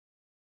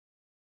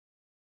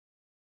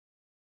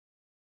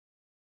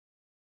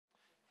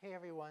Hey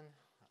everyone,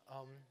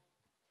 um,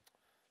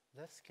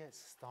 let's get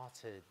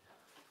started.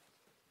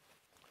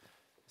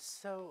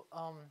 So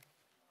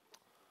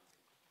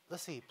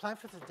let's see, plan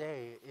for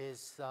today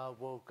is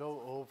we'll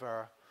go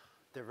over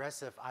the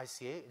rest of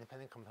ICA,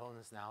 independent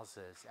components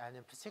analysis, and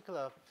in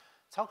particular,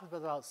 talk a bit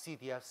about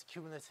CDF's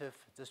cumulative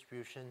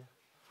distribution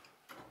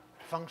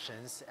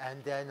functions,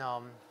 and then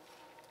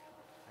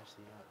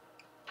actually,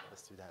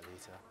 let's do that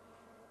later.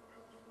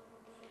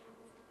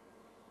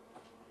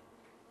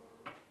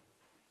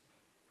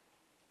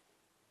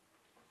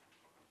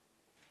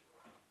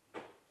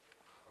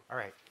 All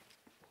right.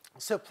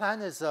 So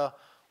plan is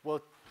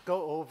we'll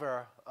go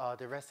over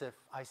the rest of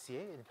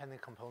ICA,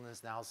 independent components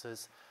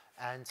analysis,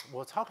 and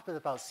we'll talk a bit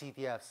about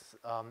CDF's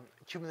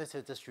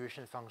cumulative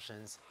distribution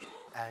functions,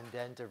 and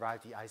then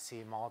derive the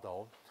ICA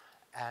model.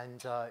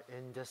 And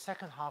in the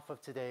second half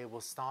of today,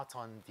 we'll start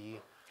on the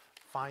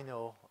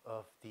final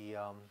of the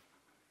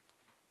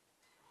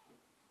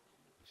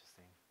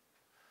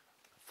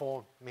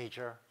four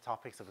major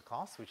topics of the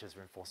class, which is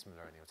reinforcement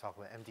learning. We'll talk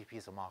about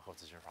MDPs or Markov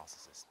decision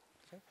processes.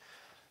 Okay?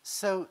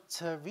 So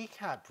to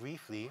recap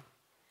briefly,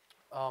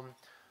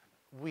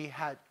 we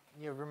had,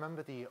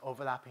 remember the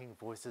overlapping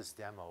voices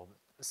demo.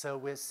 So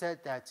we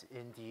said that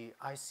in the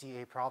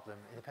ICA problem,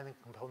 independent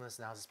components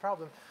analysis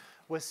problem,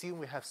 we assume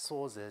we have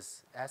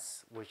sources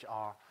S, which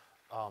are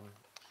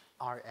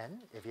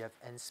Rn, if you have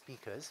n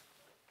speakers.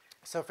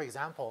 So for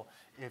example,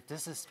 if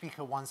this is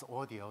speaker one's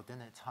audio, then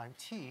at time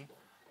t,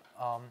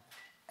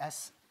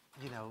 S,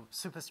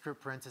 superscript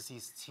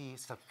parentheses t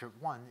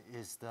subscript 1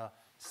 is the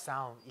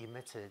sound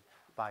emitted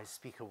by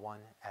speaker 1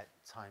 at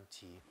time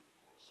t.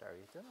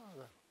 Sorry,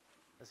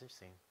 that's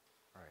interesting.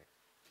 All right,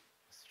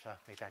 let's try to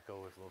make that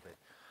go with a little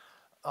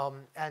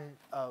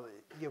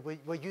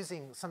bit. We're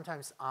using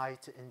sometimes I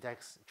to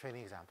index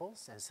training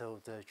examples, and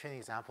so the training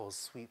examples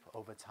sweep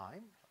over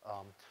time.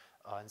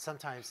 And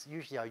sometimes,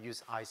 usually I'll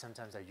use I,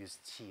 sometimes I use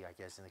T, I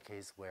guess, in the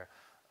case where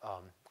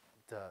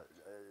the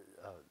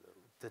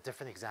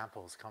different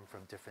examples come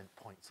from different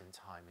points in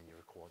time in your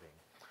recording.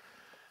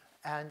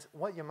 And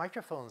what your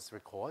microphones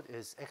record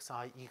is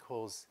Xi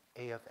equals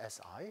A of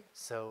Si.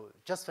 So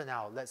just for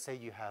now, let's say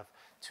you have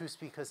two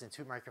speakers and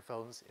two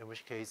microphones, in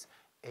which case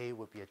A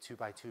would be a 2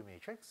 by 2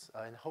 matrix.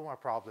 In the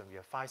homework problem, you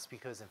have 5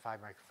 speakers and 5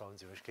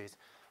 microphones, in which case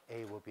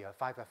A will be a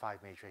 5 by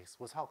 5 matrix.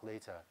 We'll talk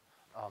later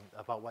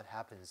about what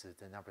happens if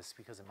the number of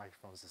speakers and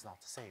microphones is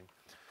not the same.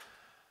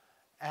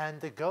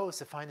 And the goal is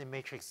to find a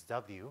matrix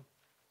W,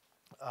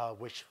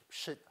 which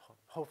should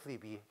hopefully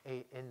be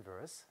A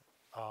inverse,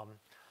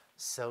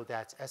 so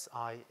that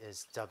Si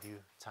is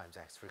W times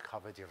X.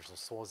 Recover the original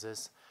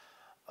sources.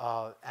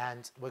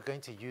 And we're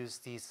going to use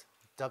these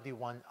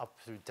W1 up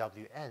through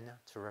Wn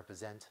to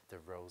represent the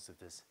rows of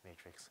this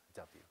matrix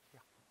W. Yeah.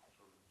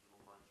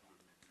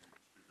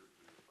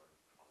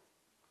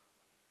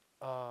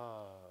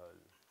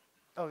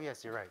 Oh,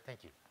 yes, you're right.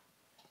 Thank you.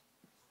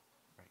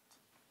 Right.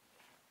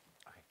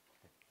 Okay,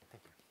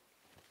 thank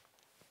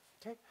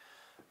you. Okay,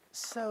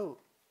 so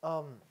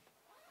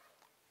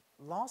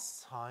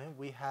last time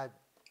we had,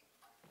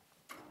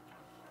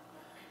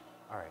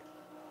 all right.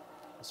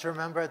 So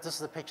remember, this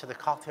is a picture of the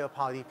cocktail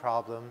party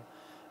problem.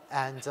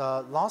 And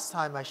last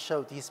time I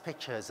showed these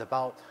pictures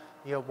about,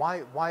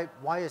 why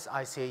is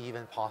ICA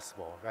even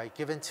possible, right?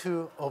 Given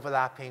two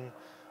overlapping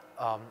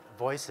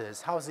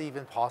voices, how is it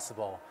even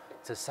possible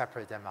to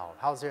separate them out?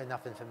 How is there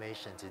enough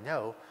information to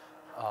know,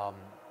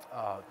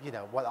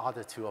 what are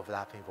the two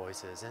overlapping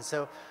voices? And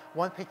so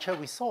one picture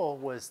we saw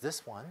was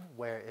this one,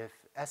 where if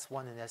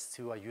S1 and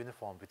S2 are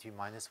uniform between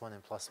 -1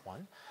 and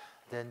 +1,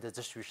 then the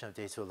distribution of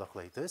data will look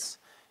like this.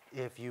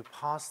 If you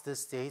pass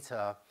this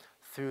data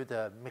through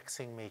the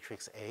mixing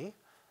matrix A,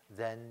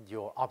 then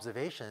your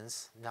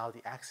observations, now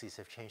the axes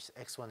have changed to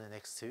X1 and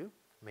X2,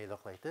 may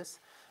look like this.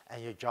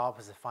 And your job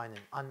is to find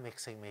an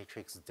unmixing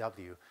matrix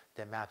W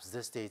that maps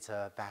this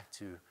data back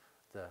to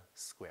the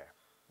square.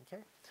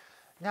 Okay?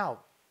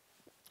 Now,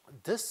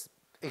 this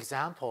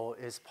example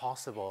is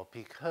possible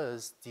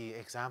because the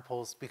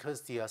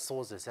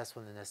sources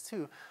S1 and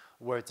S2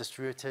 were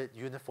distributed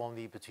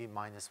uniformly between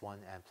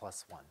 -1 and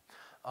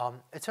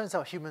 +1. It turns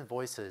out human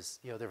voices,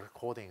 the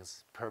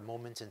recordings per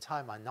moment in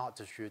time are not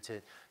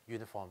distributed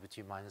uniform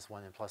between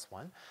 -1 and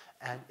 +1.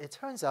 And it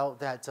turns out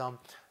that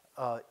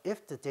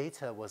if the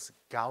data was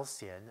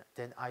Gaussian,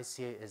 then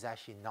ICA is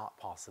actually not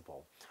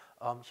possible.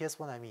 Here's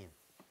what I mean.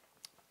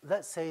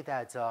 Let's say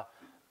that,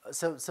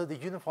 so the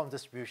uniform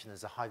distribution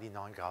is a highly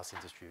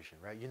non-Gaussian distribution,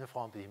 right?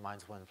 Uniform between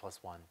 -1 and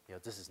 +1,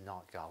 this is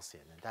not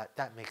Gaussian, and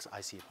that makes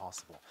ICA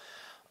possible.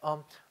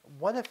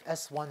 What if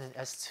S1 and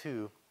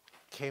S2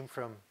 came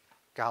from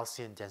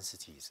Gaussian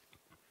densities,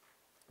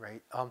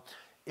 right?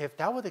 If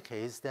that were the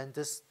case, then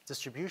this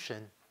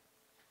distribution,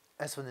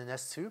 S1 and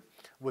S2,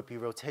 would be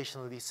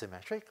rotationally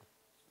symmetric.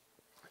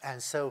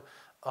 And so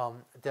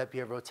there'd be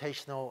a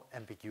rotational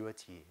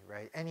ambiguity,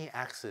 right? Any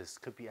axis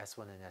could be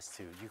S1 and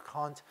S2. You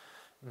can't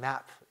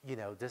map,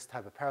 this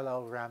type of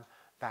parallelogram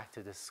back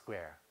to this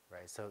square,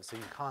 right? So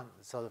you can't,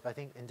 I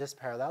think in this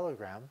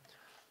parallelogram,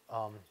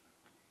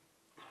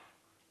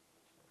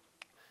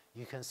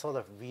 you can sort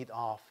of read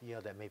off,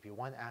 that maybe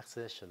one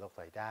axis should look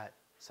like that.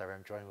 Sorry,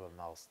 I'm drawing with a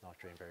mouse, not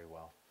drawing very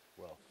well.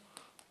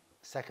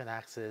 Second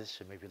axis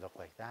should maybe look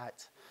like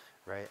that,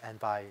 right? And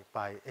by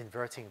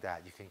inverting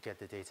that, you can get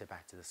the data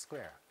back to the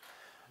square.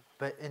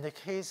 But in the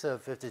case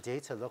of if the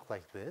data look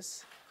like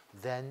this,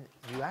 then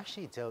you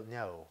actually don't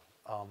know,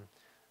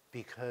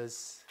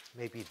 because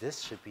maybe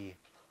this should be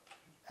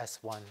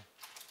S1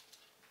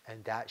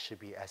 and that should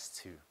be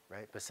S2,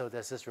 right? But so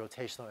there's this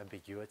rotational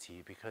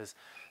ambiguity because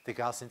the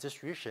Gaussian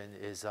distribution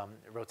is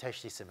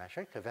rotationally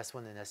symmetric. If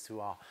S1 and S2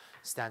 are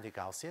standard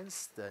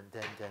Gaussians, then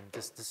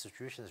this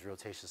distribution is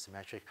rotationally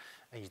symmetric,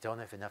 and you don't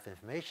have enough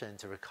information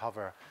to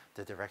recover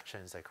the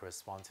directions that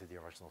correspond to the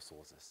original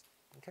sources,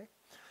 okay?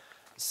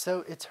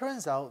 So it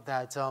turns out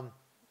that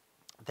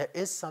there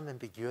is some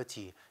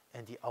ambiguity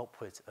in the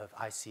output of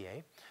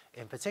ICA.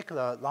 In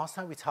particular, last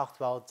time we talked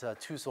about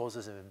two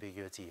sources of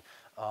ambiguity.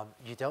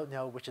 You don't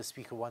know which is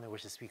speaker 1 and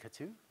which is speaker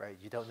 2, right?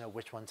 You don't know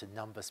which one to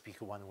number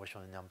speaker 1 and which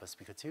one to number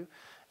speaker 2.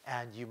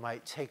 And you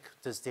might take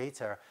this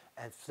data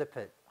and flip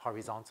it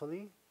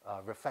horizontally,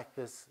 reflect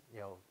this,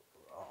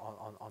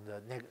 on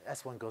the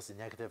S1 goes to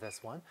negative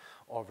S1,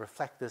 or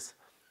reflect this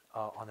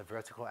on a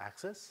vertical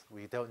axis.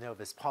 We don't know if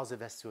it's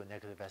positive S2 or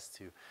negative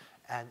S2.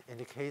 And in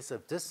the case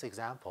of this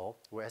example,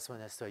 where S1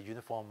 and S2 are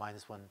uniform,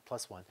 -1,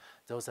 +1,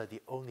 those are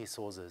the only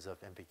sources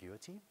of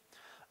ambiguity.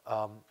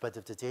 But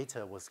if the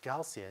data was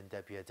Gaussian,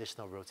 there'd be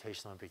additional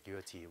rotational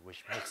ambiguity,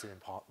 which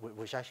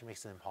actually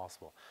makes it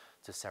impossible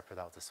to separate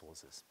out the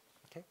sources.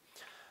 Okay,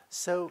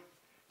 so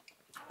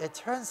it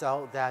turns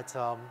out that.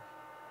 All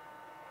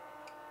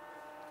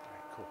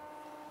right, cool.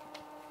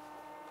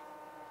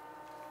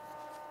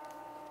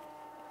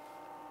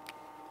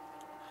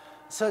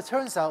 So it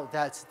turns out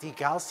that the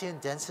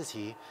Gaussian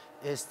density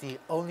is the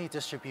only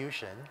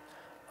distribution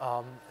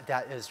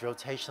that is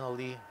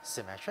rotationally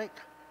symmetric.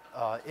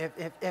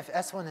 If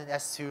S1 and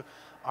S2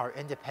 are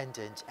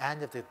independent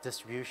and if the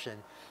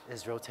distribution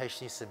is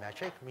rotationally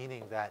symmetric,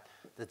 meaning that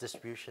the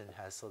distribution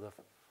has sort of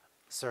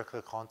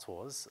circular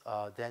contours,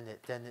 then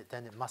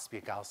it must be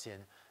a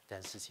Gaussian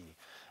density.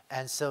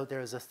 And so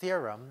there is a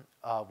theorem,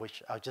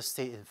 which I'll just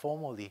state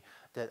informally,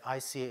 that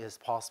ICA is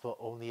possible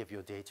only if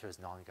your data is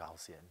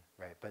non-Gaussian,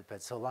 right?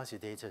 But so long as your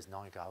data is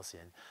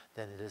non-Gaussian,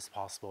 then it is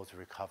possible to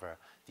recover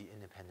the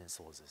independent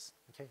sources,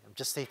 okay? I'm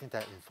just stating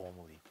that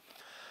informally.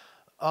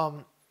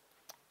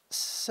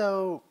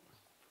 So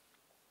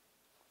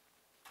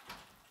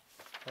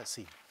let's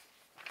see.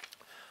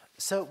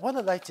 So what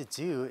I'd like to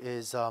do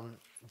is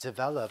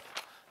develop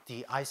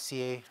the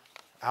ICA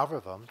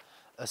algorithm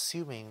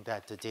assuming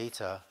that the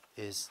data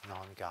is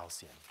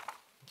non-Gaussian,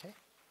 okay?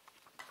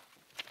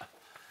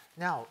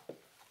 Now,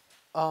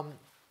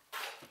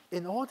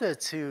 in order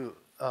to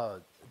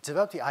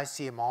develop the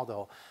ICA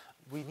model,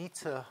 we need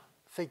to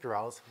figure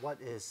out what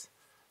is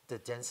the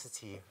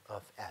density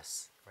of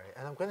S, right?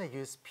 And I'm going to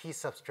use P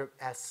subscript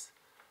S,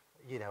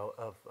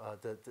 of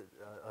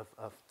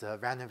the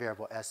random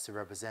variable S to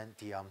represent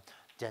the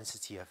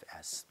density of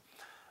S.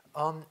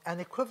 An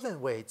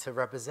equivalent way to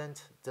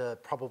represent the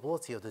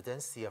probability of the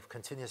density of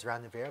continuous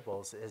random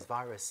variables is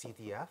via a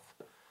CDF,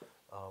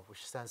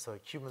 which stands for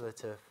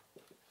cumulative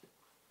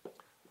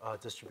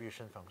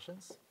distribution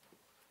functions.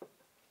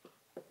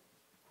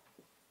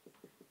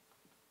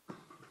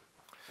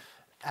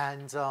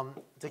 And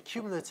the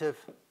cumulative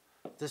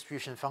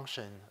distribution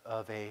function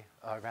of a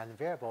random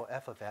variable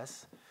f of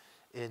s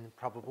in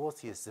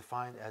probability is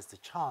defined as the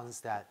chance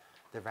that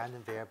the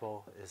random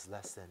variable is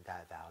less than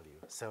that value.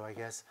 So I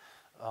guess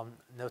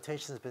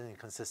notation has been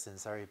inconsistent,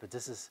 sorry, but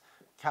this is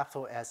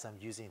capital S I'm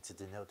using to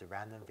denote the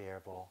random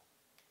variable,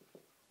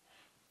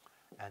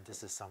 and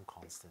this is some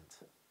constant,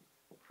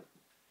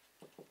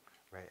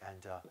 right?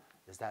 And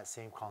is that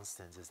same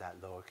constant is that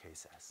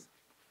lowercase s,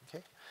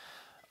 okay?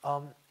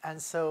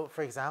 And so,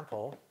 for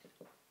example,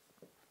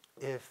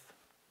 if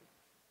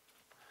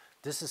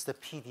this is the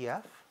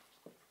PDF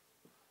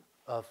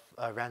of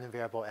a random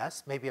variable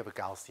s, maybe of a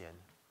Gaussian,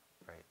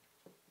 right?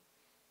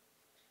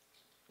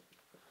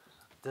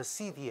 The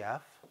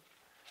CDF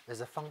is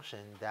a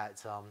function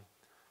that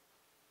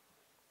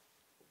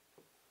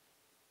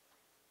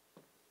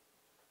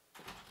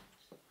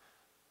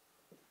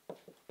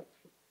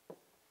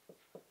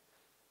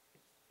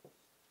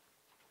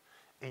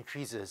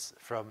increases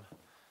from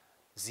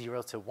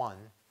 0 to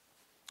 1,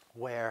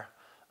 where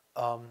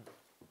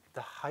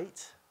the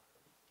height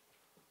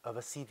of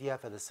a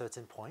CDF at a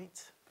certain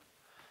point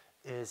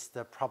is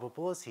the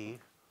probability.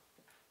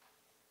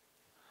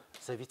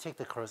 So if you take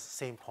the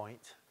same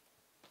point,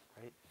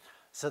 right?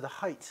 So the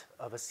height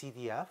of a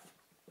CDF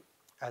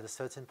at a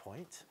certain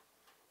point,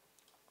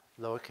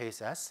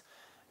 lowercase s,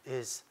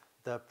 is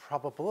the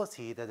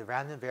probability that the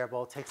random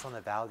variable takes on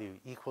a value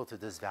equal to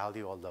this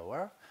value or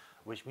lower,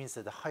 which means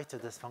that the height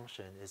of this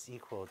function is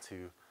equal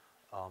to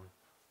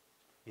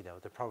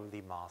the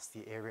probability mass,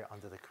 the area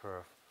under the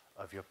curve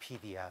of your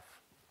PDF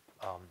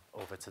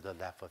over to the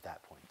left of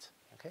that point.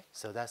 Okay,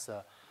 so that's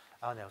I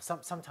don't know.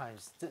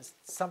 Sometimes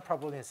some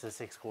probability and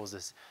statistics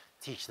courses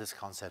teach this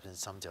concept, and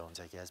some don't,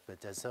 I guess.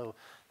 But there's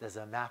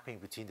a mapping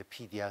between the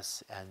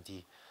PDFs and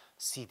the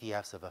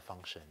CDFs of a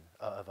function,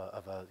 of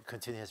a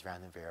continuous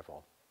random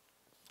variable.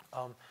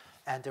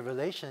 And the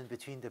relation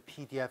between the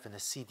PDF and the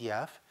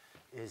CDF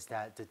is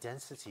that the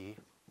density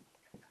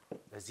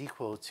is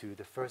equal to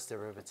the first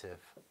derivative,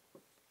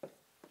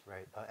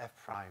 right, f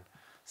prime.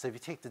 So if you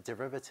take the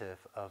derivative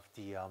of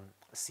the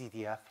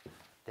CDF,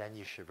 then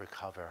you should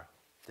recover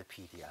the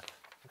PDF,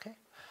 okay?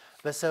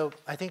 But so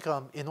I think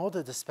in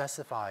order to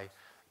specify,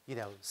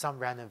 some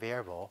random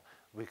variable,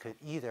 we could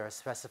either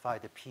specify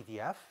the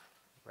PDF,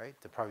 right,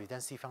 the probability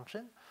density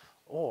function,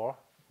 or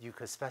you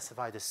could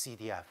specify the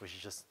CDF, which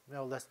is just,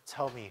 let's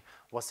tell me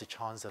what's the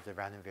chance of the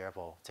random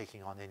variable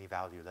taking on any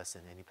value less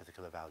than any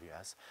particular value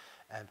s.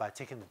 And by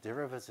taking the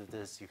derivative of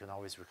this, you can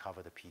always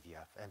recover the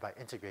PDF. And by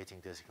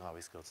integrating this, you can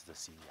always go to the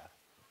CDF,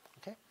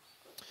 okay?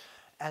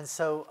 And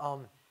so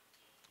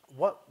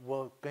what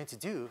we're going to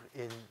do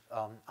in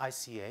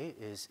ICA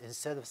is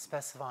instead of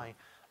specifying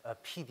a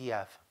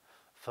PDF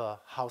for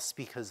how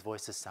speakers'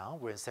 voices sound,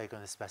 we're instead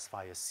going to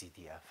specify a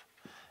CDF.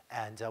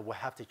 And we'll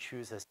have to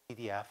choose a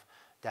CDF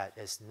that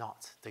is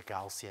not the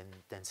Gaussian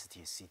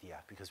density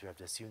CDF, because we have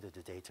to assume that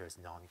the data is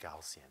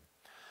non-Gaussian.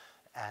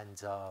 And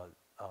the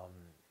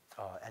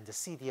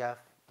CDF,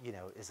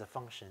 is a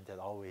function that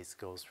always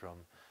goes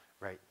from,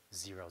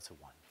 0 to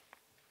 1,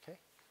 okay?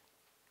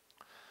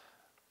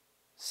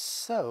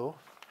 So,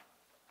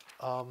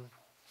 all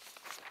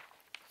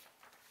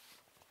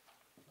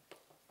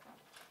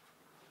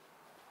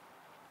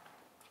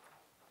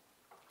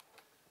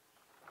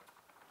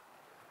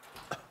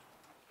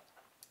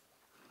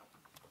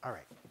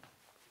right.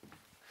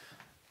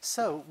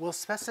 So we'll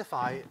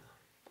specify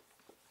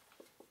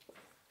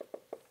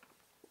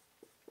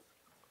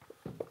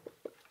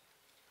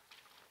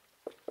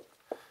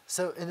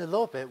in a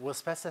little bit, we'll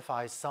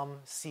specify some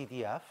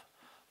CDF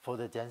for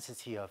the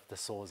density of the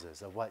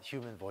sources, of what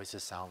human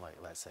voices sound like,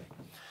 let's say.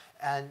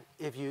 And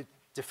if you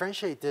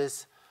differentiate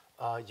this,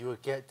 you will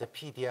get the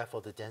PDF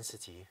or the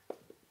density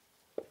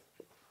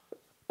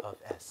of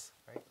S,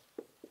 right?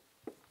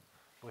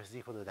 Which is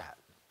equal to that.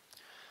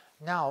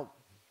 Now,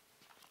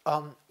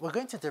 we're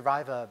going to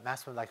derive a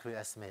maximum likelihood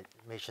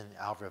estimation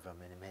algorithm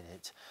in a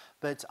minute,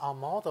 but our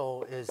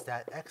model is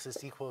that x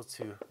is equal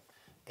to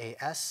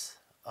AS,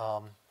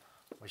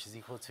 which is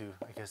equal to,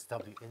 I guess,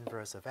 W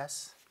inverse of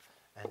S,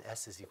 and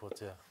S is equal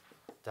to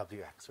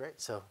WX, right?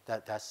 So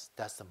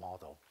that's the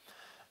model.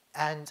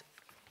 And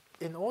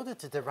in order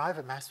to derive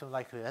a maximum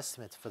likelihood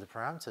estimate for the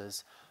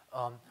parameters,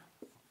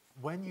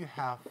 when you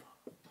have,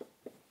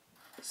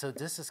 so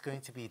this is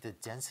going to be the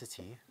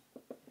density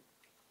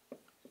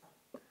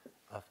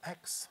of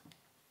x.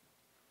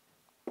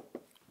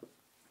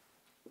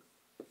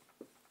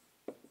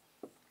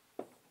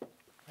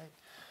 Right?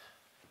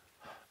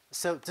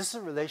 So this is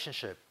a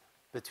relationship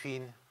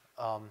between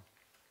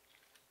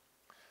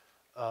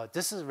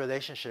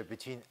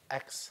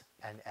x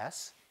and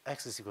s.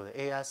 X is equal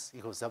to AS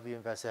equals W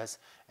inverse S,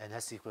 and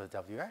S equal to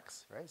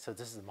WX, right? So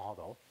this is the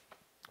model.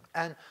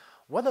 And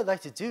what I'd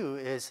like to do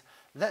is,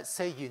 let's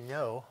say you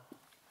know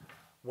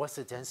what's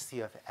the density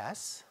of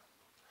S.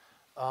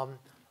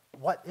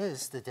 What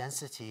is the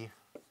density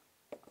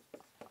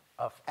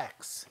of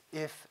x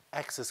if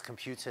x is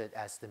computed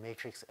as the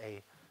matrix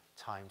A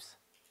times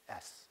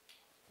S,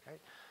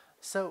 right?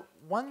 So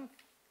one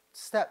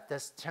step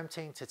that's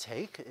tempting to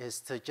take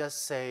is to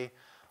just say,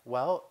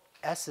 well,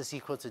 S is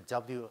equal to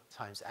W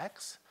times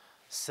X,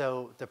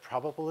 so the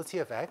probability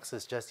of X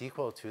is just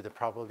equal to the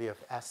probability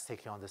of S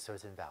taking on a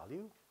certain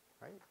value,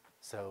 right?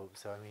 So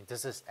I mean,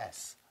 this is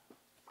S,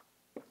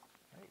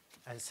 right?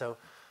 And so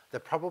the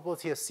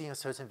probability of seeing a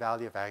certain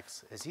value of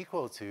X is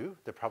equal to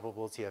the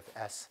probability of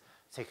S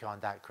taking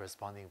on that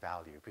corresponding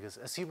value, because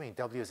assuming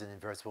W is an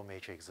invertible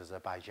matrix, there's a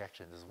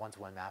bijection, there's a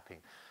one-to-one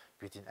mapping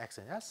between X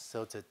and S.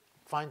 So to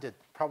find the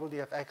probability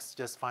of X,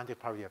 just find the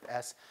probability of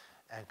S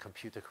and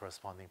compute the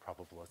corresponding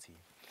probability.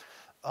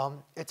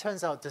 It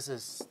turns out this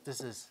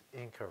is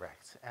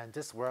incorrect, and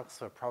this works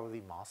for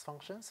probability mass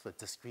functions, for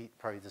discrete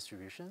probability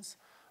distributions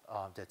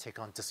that take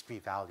on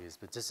discrete values,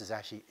 but this is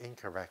actually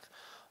incorrect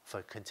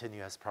for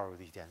continuous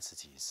probability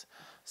densities.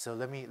 So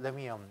let me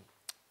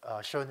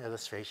show an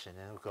illustration,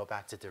 and we'll go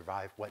back to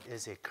derive what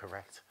is a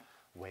correct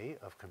way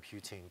of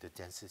computing the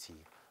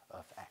density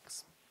of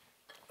X.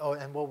 Oh,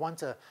 and we'll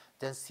want a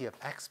density of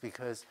X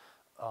because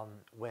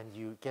when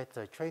you get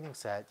the training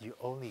set, you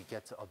only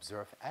get to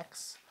observe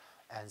X.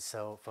 And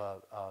so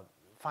for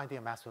finding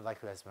a maximum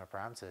likelihood estimate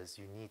parameters,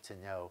 you need to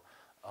know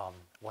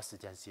what's the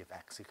density of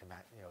X. You can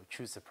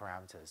choose the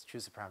parameters.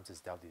 Choose the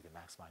parameters W to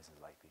maximize the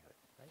likelihood.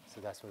 Right?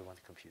 So that's what we want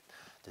to compute,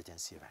 the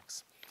density of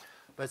X.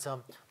 But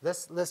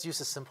let's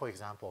use a simple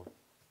example.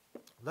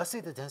 Let's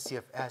say the density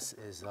of S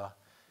is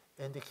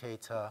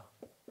indicator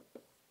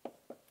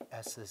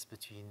S is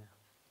between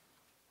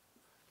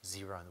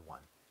 0 and 1.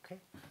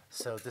 Okay,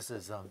 so this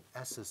is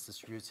S is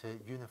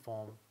distributed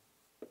uniform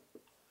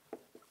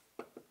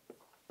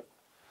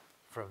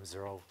from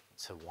 0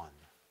 to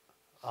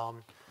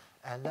 1.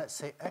 And let's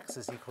say X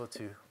is equal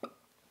to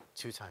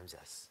 2 times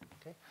S.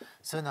 Okay,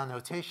 so in our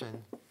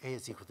notation, A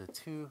is equal to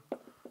 2,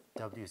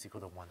 W is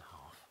equal to 1/2.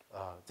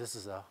 this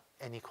is a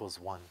n equals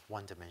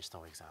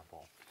one-dimensional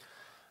example.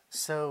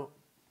 So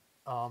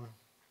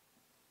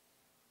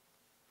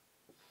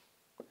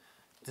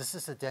this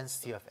is the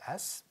density of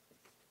S,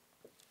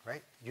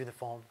 right?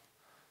 Uniform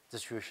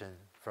distribution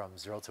from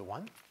 0 to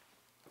 1.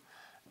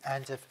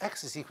 And if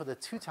x is equal to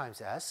 2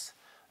 times S,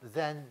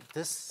 then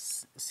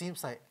this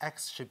seems like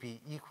x should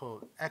be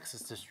equal, x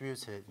is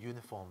distributed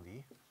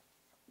uniformly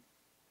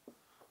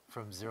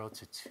from 0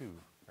 to 2,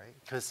 right?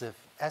 Because if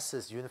S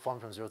is uniform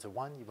from 0 to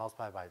 1, you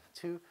multiply by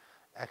 2,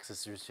 x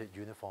is distributed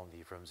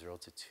uniformly from 0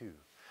 to 2.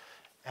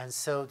 And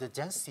so the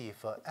density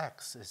for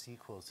x is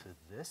equal to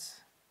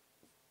this,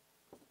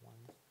 1,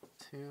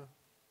 2.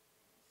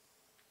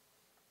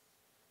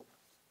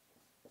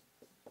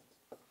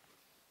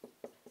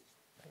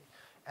 Right?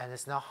 And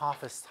it's now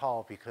half as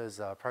tall because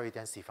probability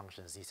density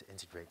functions need to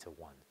integrate to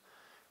 1.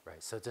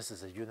 Right? So this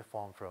is a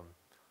uniform from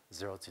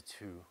 0 to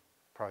 2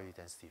 probability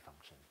density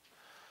function.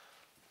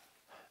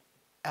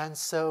 And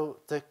so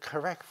the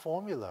correct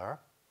formula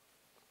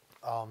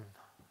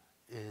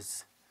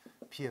is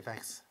P of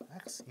x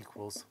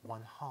equals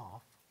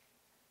 1/2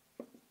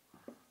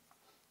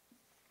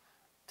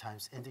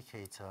 times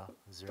indicator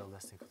 0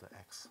 less than equal to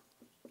x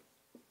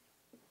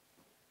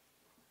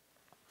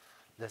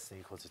less than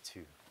equal to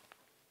 2.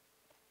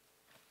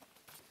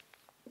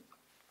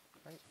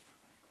 Right?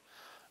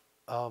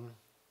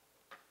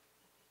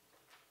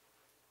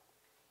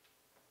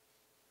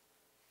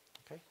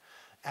 Okay.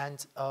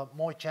 And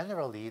more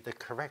generally, the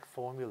correct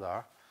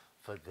formula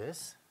for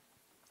this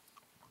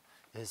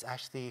is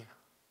actually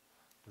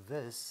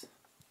this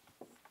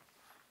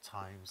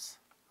times,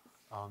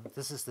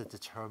 this is the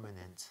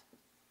determinant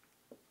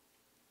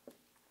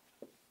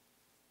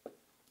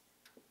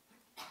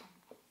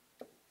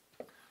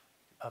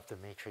of the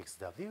matrix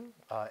W.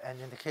 And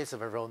in the case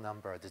of a real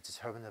number, the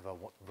determinant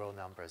of a real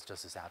number is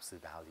just its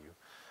absolute value,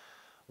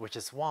 which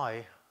is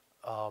why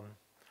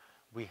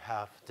we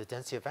have the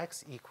density of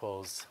x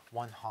equals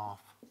 1/2,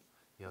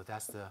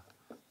 that's the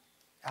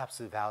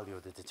absolute value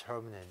of the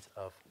determinant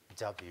of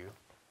W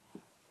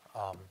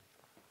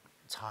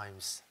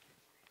times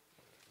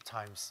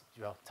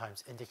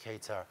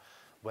indicator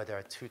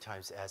whether 2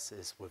 times S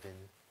is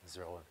within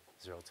 0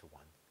 to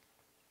 1.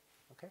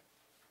 Okay?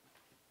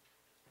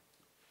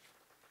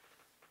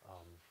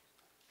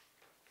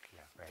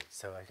 Yeah, right.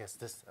 So I guess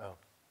this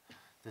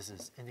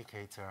is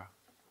indicator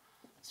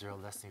 0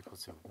 less than equal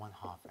to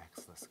 1/2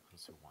 x less than equal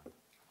to 1,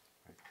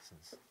 right?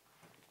 Since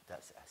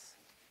that's S.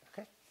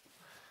 Okay?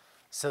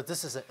 So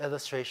this is an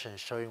illustration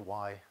showing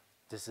why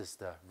this is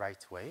the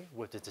right way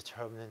with the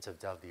determinant of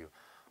W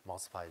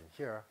multiplied in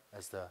here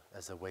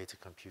as a way to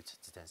compute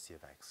the density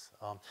of x.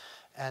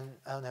 And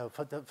I don't know,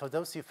 for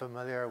those of you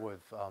familiar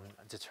with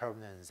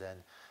determinants,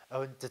 and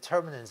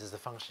determinants is a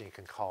function you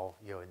can call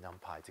in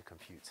NumPy to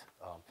compute.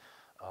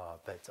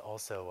 But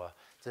also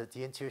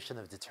the intuition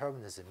of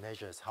determinism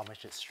measures how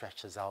much it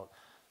stretches out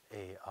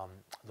a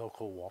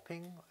local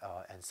warping,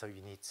 and so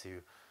you need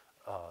to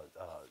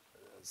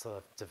sort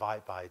of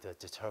divide by the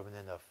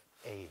determinant of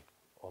A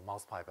or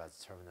multiply by the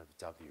determinant of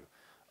W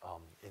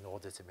in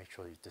order to make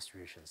sure your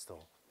distribution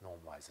still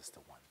normalizes to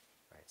 1,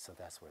 right? So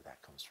that's where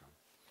that comes from.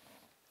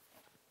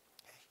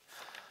 Okay.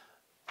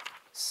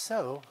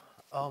 So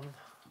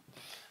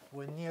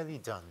we're nearly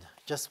done.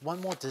 Just one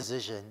more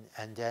decision,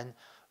 and then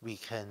we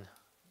can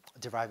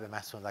derive a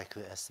maximum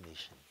likelihood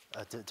estimation,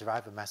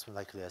 derive a maximum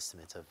likelihood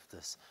estimate of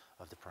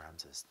the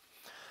parameters.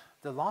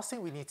 The last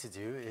thing we need to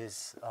do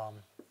is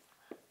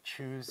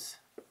choose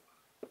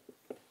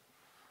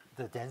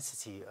the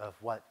density of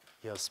what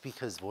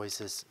speakers'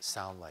 voices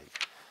sound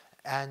like.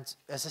 And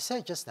as I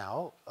said just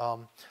now,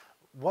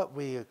 what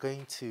we are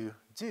going to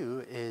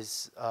do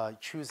is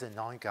choose a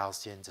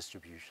non-Gaussian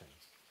distribution,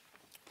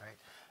 right?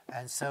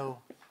 And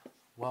so,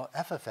 well,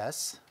 f of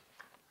s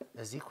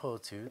is equal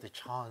to the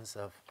chance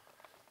of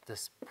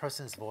this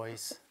person's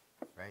voice,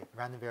 right?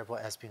 Random variable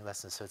s being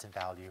less than a certain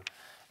value.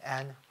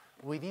 And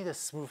we need a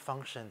smooth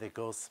function that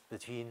goes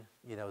between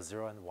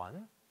 0 and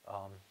 1.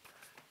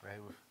 Right?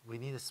 We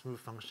need a smooth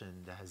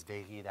function that has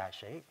vaguely that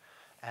shape.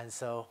 And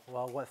so,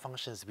 well, what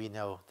functions do we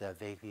know that are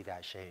vaguely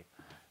that shape?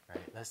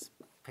 Right? Let's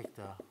pick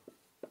the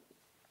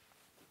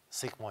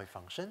sigmoid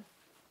function.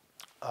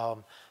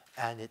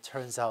 And it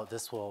turns out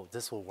this will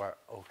work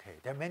okay.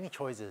 There are many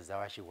choices that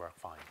will actually work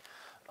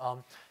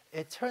fine.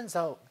 It turns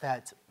out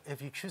that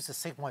if you choose the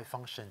sigmoid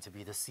function to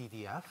be the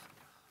CDF,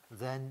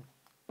 then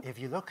if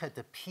you look at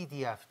the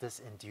PDF this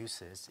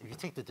induces, if you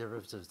take the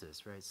derivative of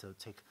this, right? So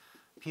take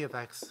P of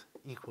x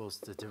equals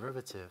the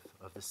derivative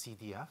of the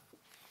CDF.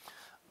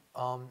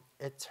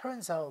 It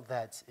turns out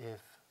that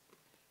if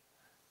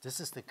this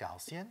is the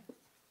Gaussian,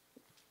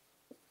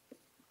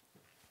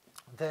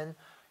 then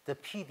the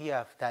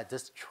PDF that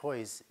this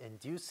choice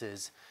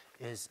induces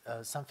is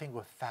something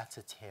with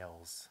fatter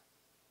tails,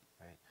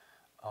 right?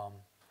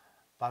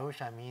 By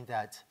which I mean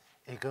that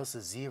it goes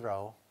to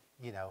 0,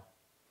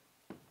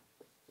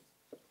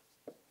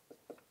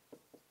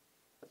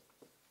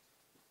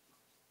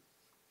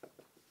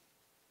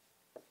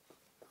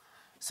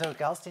 So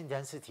Gaussian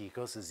density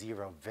goes to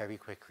 0 very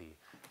quickly.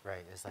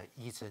 right, is like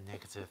e to the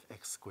negative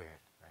x squared,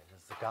 right?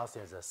 The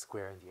Gaussian is a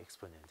square in the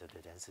exponent of the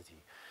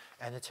density.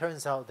 And it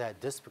turns out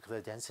that this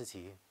particular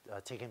density,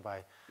 taken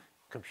by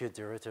compute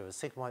derivative of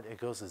sigmoid, it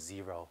goes to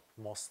 0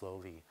 more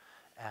slowly.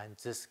 And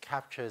this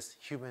captures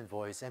human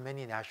voice and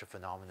many natural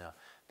phenomena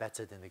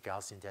better than the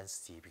Gaussian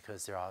density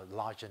because there are a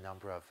larger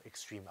number of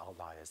extreme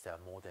outliers that are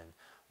more than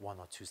 1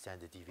 or 2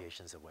 standard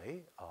deviations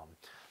away.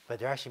 But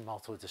there are actually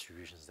multiple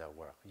distributions that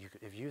work.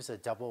 If you use a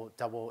double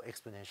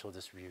exponential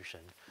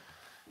distribution,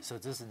 so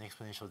this is an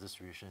exponential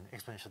distribution,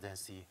 exponential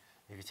density.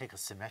 If you take a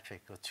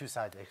symmetric or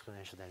two-sided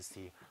exponential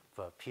density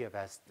for P of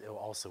S, it will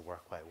also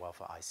work quite well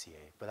for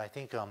ICA. But I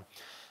think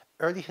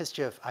early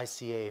history of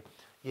ICA,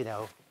 you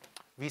know,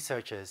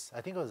 researchers,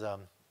 I think it was,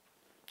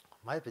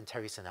 might have been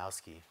Terry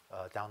Sanowski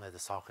down at the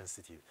Salk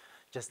Institute,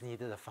 just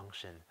needed a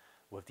function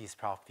with these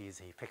properties,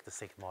 and he picked the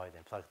sigmoid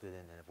and plugged it in,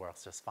 and it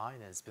works just fine.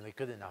 And it's been a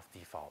good enough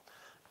default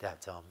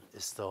that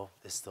is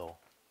still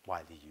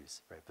widely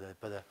used, right?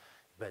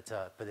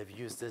 But if you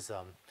use this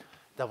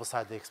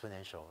double-sided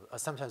exponential,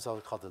 sometimes I'll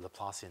call the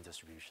Laplacian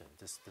distribution.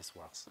 This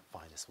works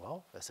fine as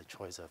well as a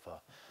choice of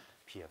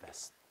P of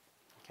S.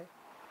 Okay.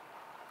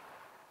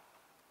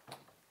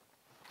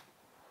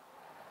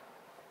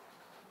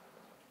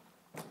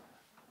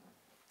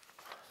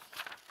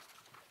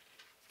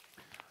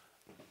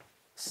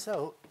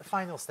 So the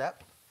final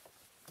step.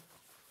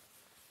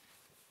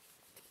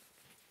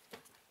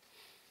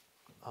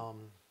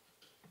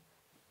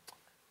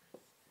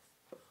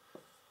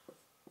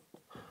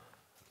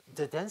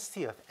 The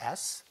density of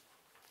S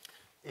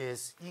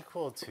is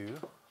equal to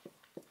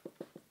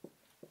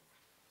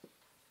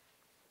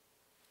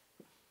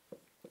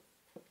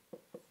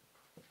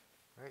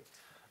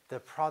the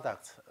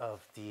product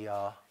of the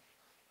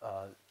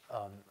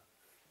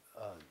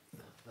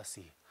let's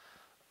see.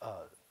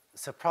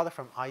 So product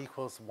from I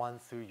equals 1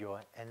 through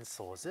your n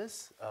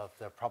sources of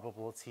the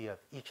probability of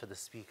each of the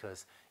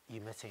speakers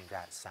emitting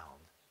that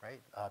sound,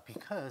 right?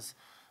 Because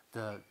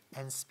the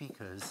n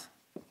speakers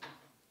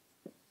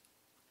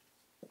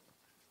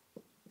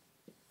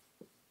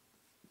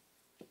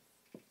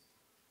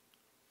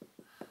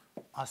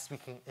are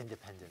speaking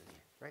independently,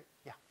 right?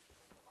 Yeah.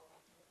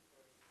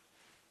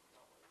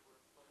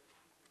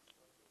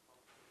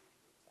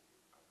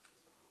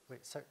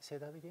 Wait, sorry, say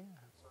that again?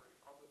 Sorry,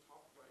 on the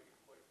top right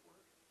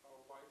whiteboard,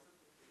 why is it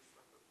the case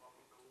that the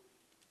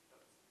probability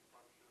density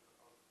function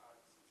of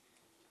x is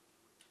equal to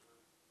the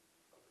derivative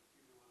of the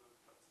cumulative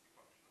density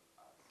function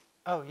of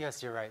x? Oh,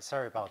 yes, you're right.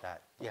 Sorry about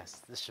that.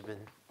 Yes, this should have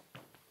been.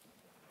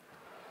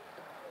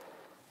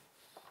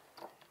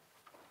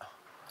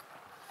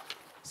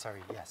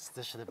 Sorry, yes,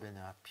 this should have been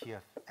a P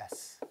of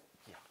S.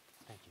 Yeah,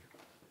 thank you.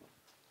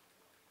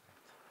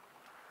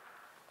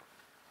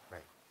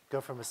 Right. Go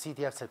from a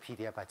CDF to a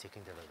PDF by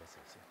taking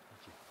derivatives. Yeah,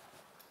 thank you.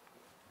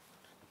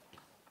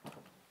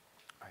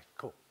 All right,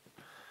 cool.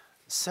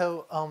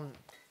 So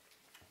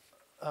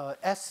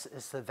S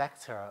is the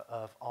vector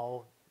of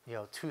all,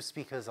 2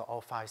 speakers or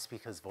all 5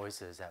 speakers'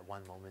 voices at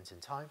one moment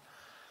in time.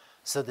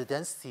 So the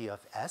density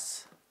of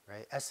S,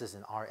 right, S is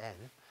an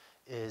Rn,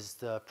 is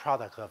the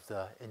product of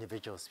the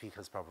individual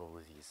speakers'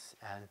 probabilities.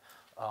 And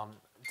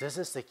this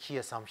is the key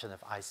assumption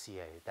of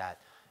ICA, that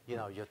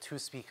your 2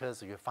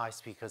 speakers or your 5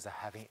 speakers are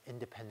having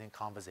independent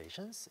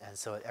conversations, and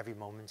so at every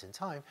moment in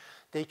time,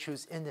 they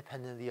choose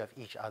independently of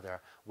each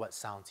other what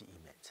sound to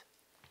emit.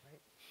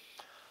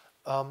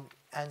 Right?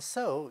 And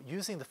so,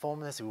 using the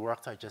formulas we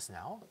worked out just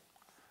now,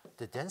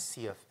 the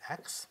density of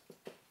X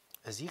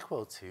is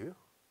equal to,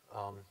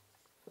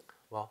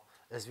 well,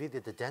 is really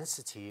the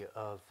density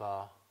of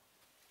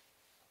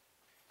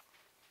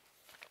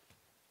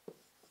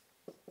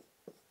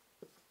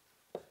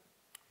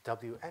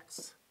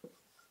Wx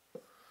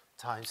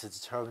times the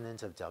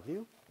determinant of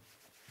W.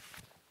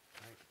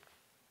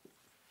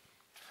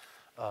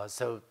 Right.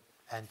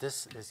 And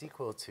this is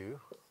equal to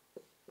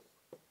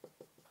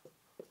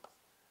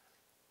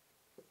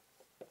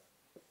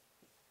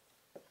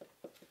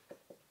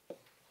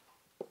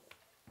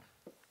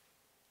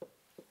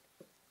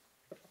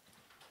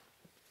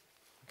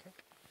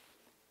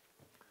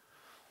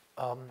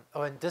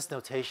oh, and this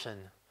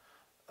notation,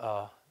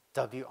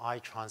 Wi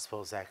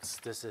transpose X,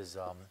 this is,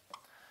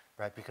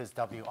 right, because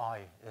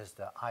Wi is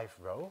the ith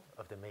row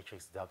of the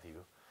matrix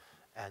W.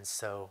 And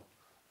so,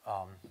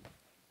 I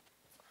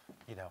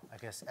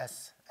guess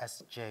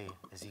Sj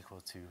is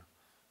equal to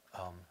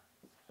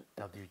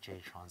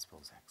Wj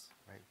transpose X,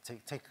 right?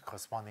 Take a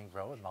corresponding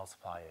row and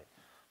multiply it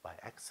by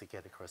X to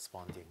get a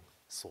corresponding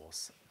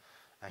source.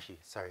 Actually,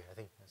 sorry, I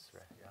think that's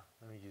right, yeah.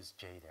 Let me use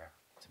J there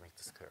to make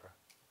this clearer.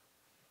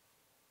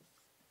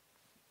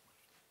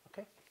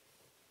 Okay.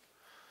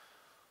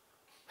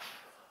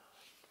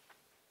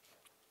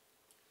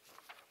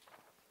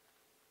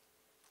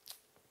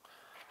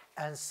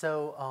 And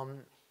so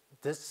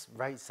this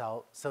writes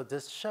out, so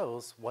this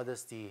shows what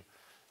is the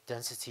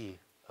density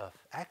of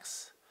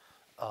X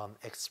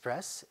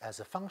expressed as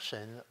a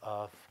function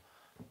of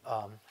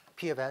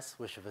P of S,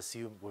 which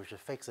we've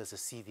fixed as a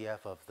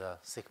CDF of the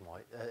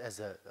sigmoid,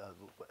 as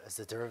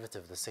a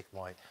derivative of the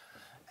sigmoid,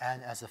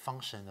 and as a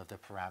function of the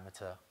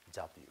parameter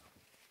W,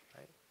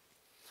 right?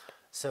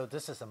 So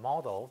this is a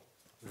model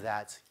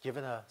that,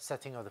 given a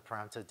setting of the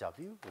parameter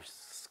W, which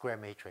is a square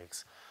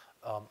matrix,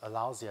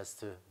 allows us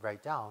to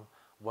write down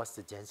what's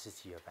the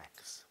density of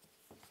X.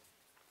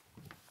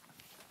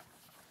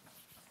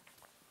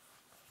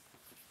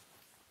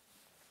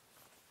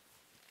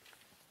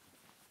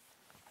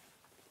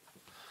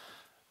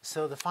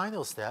 So the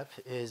final step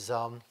is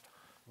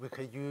we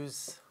could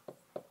use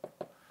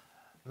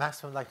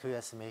maximum likelihood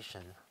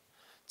estimation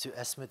to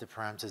estimate the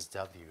parameters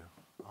W.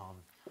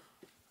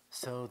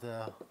 So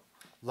the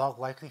log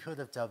likelihood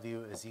of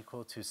W is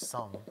equal to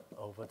sum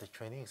over the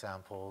training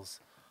examples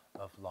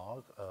of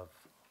log of,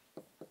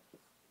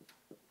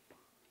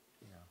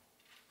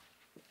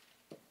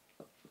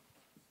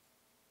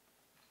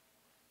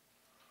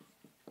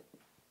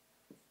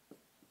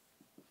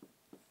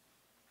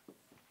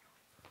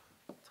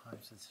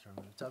 times the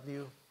determinant of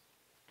W,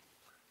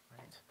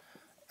 right?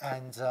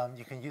 And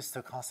you can use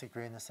stochastic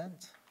gradient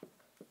ascent.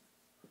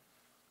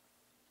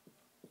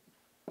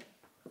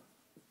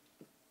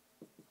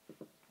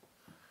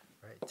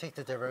 Right, take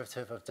the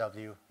derivative of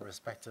W with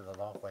respect to the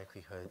log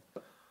likelihood.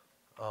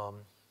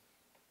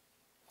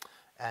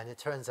 And it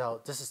turns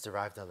out, this is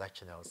derived in the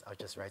lecture notes. I'll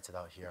just write it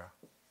out here.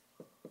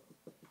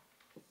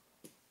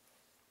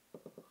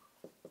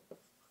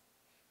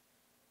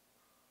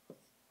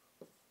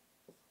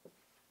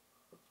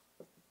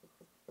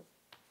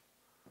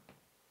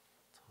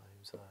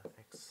 Times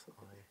xi.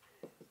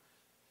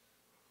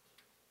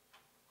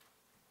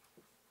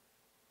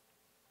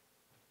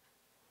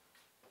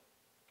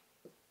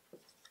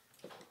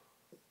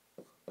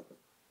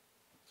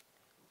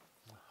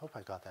 I hope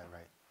I got that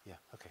right. Yeah,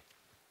 okay,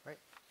 right.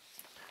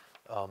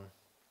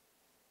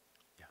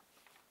 Yeah.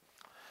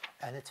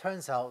 And it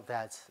turns out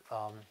that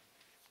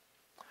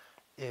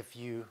if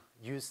you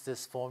use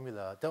this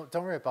formula, don't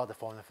worry about the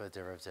formula for the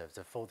derivative.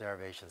 The full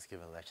derivation is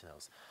given in lecture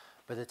notes.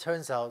 But it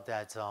turns out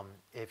that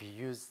if you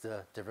use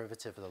the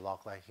derivative of the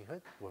log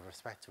likelihood with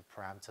respect to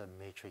parameter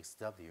matrix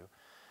W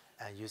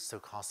and use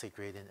stochastic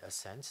gradient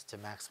ascent to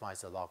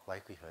maximize the log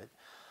likelihood,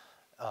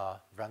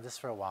 run this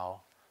for a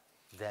while,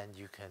 then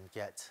you can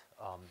get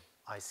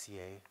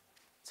ICA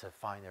to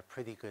find a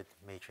pretty good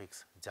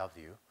matrix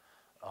W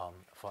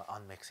for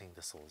unmixing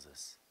the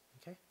sources.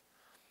 Okay?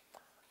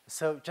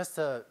 So just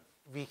to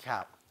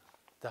recap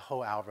the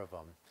whole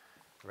algorithm,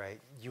 right?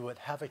 You would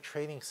have a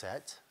training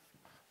set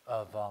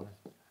of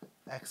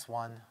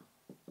x1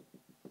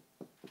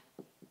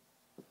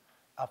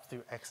 up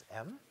through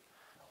xm,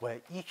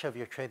 where each of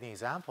your training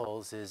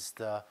examples is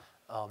the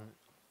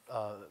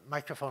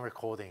microphone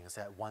recordings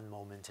at one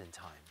moment in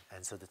time.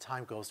 And so the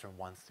time goes from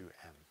 1 through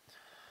m.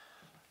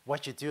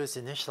 What you do is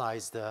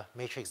initialize the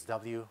matrix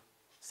W,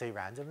 say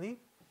randomly,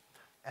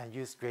 and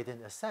use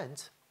gradient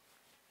ascent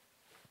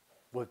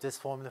with this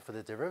formula for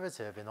the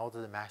derivative in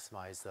order to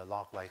maximize the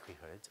log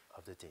likelihood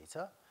of the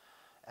data.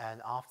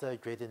 And after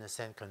gradient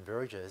ascent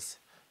converges,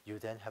 you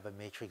then have a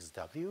matrix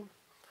W,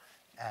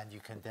 and you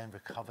can then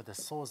recover the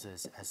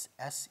sources as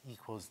S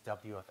equals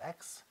W of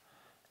X.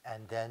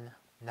 And then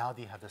now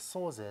that you have the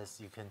sources,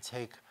 you can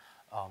take,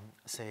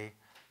 say,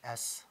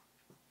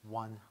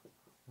 S11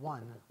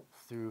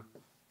 through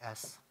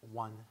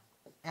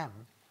S1M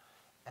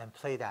and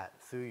play that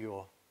through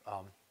your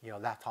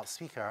laptop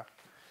speaker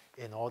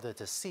in order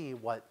to see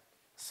what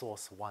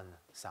source 1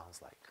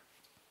 sounds like,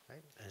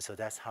 right? And so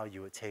that's how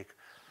you would take,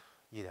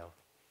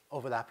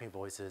 overlapping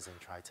voices and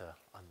try to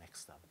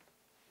unmix them.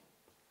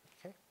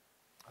 Okay?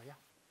 Oh, yeah?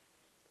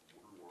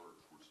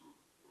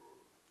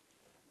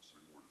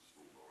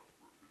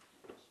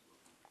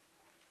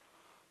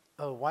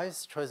 Oh, why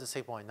is choice of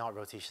sigmoid not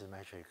rotation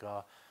symmetric?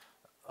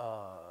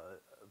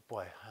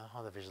 Boy, I don't know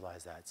how to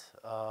visualize that.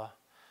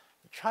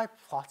 Try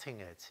plotting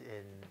it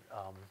in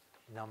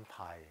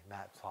NumPy,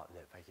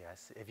 Matplotlib, I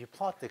guess. If you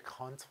plot the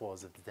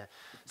contours of the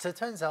so it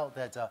turns out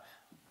that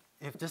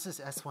if this is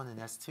S1 and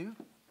S2,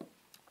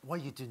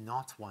 what you do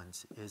not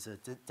want is a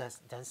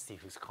density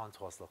whose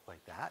contours look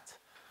like that.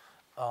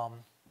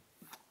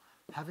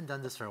 Haven't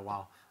done this for a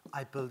while.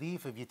 I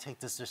believe if you take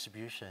this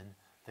distribution,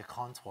 the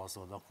contours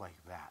will look like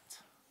that.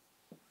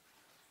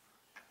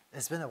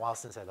 It's been a while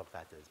since I looked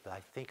at this, but I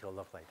think it'll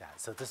look like that.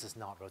 So this is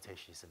not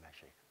rotation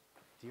symmetric.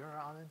 Do you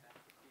remember, Anand?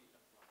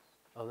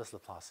 Oh, this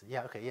Laplace.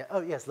 Yeah, okay, yeah. Oh,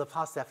 yes,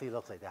 Laplace definitely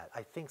looks like that.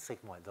 I think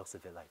sigmoid looks a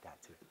bit like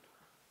that, too.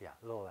 Yeah,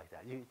 a little like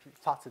that. You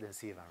plot it and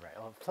see if I'm right.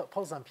 Or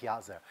post on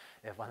Piazza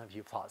if one of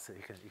you plots it,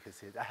 you can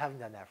see it. I haven't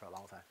done that for a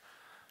long time.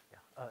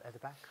 Yeah, at the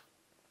back.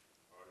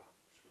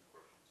 Two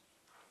questions.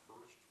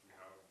 First, we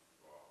have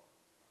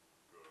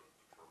the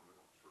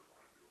determinant for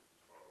finding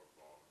of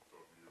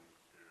W in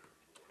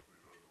the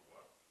likelihood on the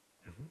left.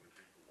 If we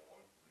take the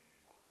log, we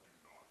do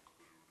not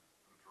include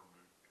the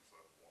determinant because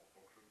that's a log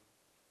function.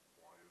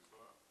 Why is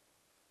that?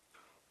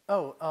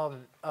 Oh,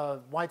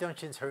 why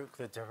don't you interpret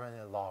the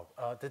determinant log?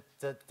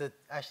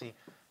 Actually,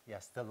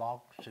 yes, the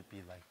log should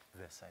be like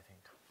this, I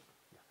think.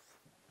 Yes.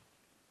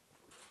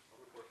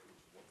 Another question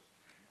is, what's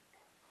G?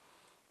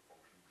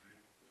 Function G?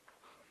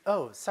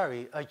 Oh,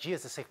 sorry, G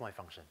is a sigmoid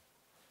function.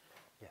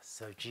 Yes,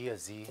 so G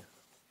is Z.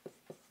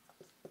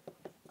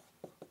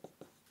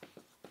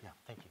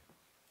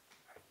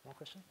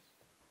 question? For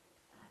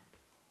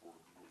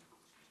Googling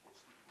purposes,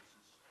 what's the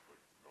closest,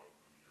 like,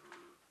 non-linear,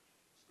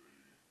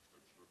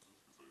 say,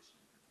 extension of this? Because I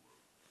assume people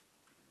have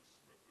taken this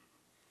method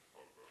and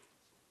thought about it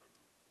in some kind of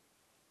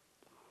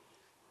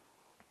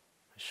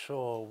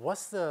Sure.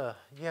 What's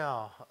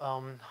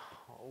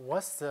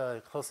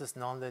the closest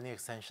nonlinear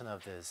extension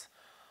of this?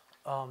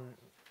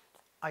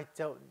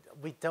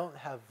 We don't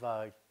have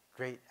a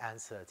great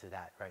answer to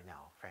that right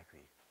now,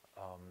 frankly.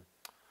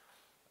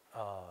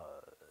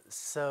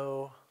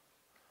 So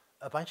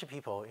a bunch of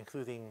people,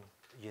 including,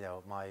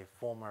 my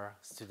former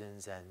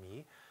students and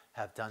me,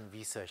 have done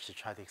research to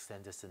try to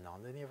extend this to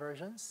nonlinear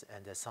versions,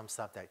 and there's some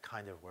stuff that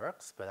kind of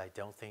works, but I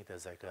don't think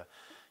there's like a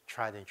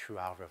tried and true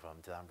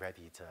algorithm that I'm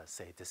ready to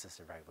say this is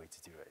the right way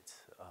to do it.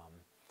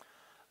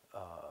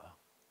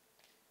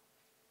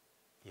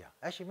 Yeah,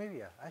 actually,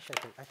 maybe, actually,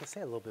 I can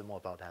say a little bit more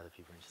about that if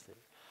you're interested.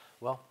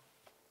 Well,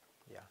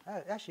 yeah,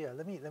 actually,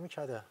 let me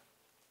try to.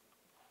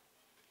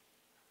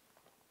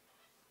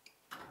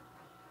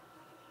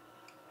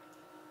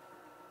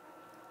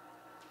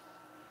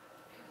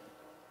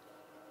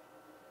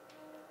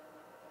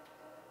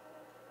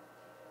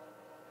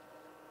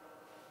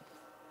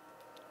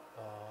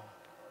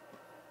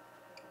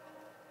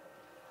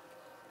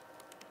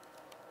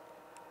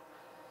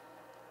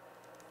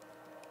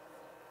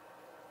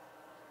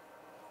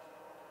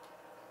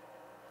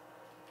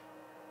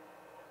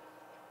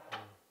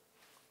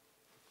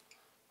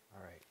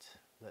 All right,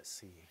 let's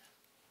see.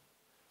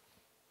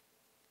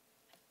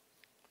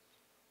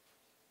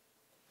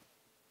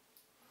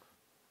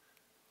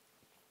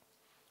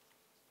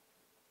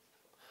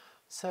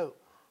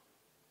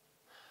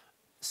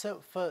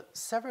 So for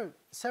several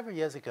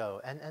years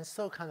ago, and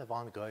still kind of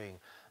ongoing,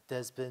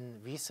 there's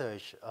been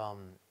research,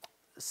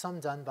 some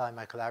done by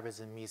my collaborators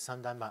and me,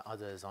 some done by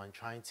others, on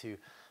trying to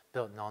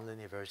build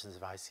nonlinear versions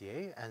of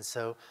ICA. And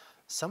so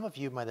some of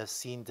you might have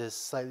seen this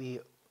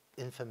slightly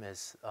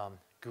infamous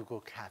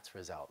Google CAT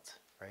result,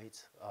 right?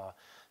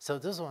 So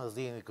this one was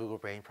leading the Google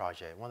Brain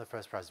project, one of the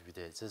first projects we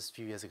did, just a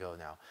few years ago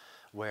now,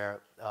 where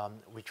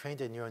we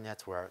trained a neural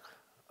network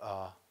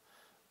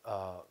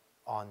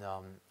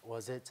on,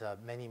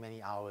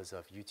 many hours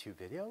of YouTube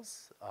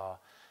videos,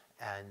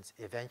 and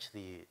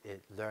eventually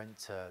it learned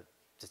to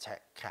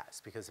detect cats,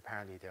 because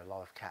apparently there are a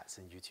lot of cats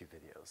in YouTube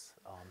videos.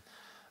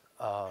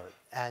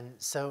 And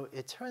so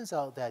it turns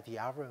out that the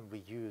algorithm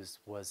we used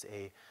was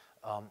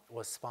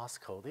sparse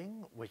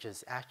coding, which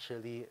is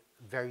actually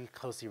very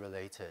closely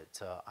related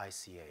to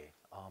ICA.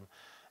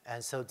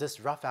 And so this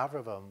rough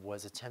algorithm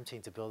was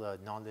attempting to build a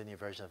nonlinear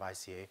version of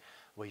ICA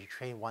where you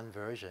train one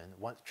version,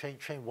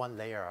 train one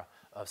layer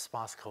of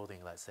sparse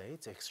coding, let's say,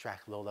 to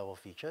extract low-level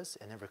features,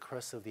 and then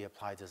recursively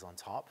apply this on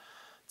top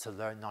to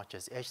learn not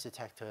just edge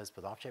detectors,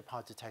 but object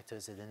part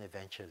detectors, and then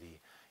eventually,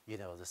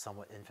 the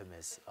somewhat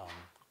infamous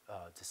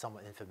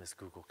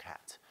Google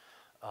CAT.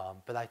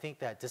 But I think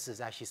that this is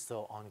actually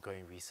still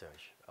ongoing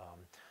research.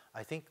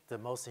 I think the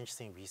most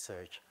interesting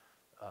research,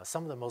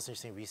 some of the most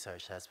interesting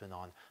research has been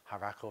on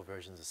hierarchical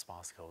versions of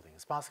sparse coding.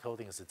 Sparse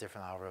coding is a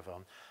different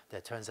algorithm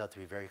that turns out to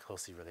be very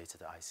closely related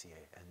to ICA,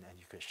 and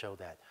you could show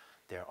that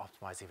they're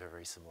optimizing for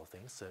very similar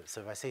things.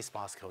 So if I say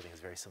sparse coding is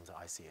very similar to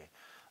ICA,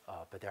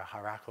 but there are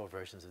hierarchical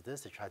versions of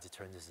this that try to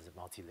turn this into a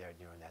multi-layered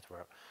neural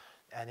network.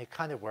 And it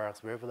kind of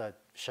works. We're able to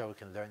show it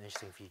can learn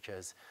interesting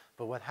features.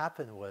 But what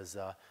happened was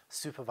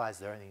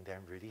supervised learning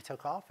then really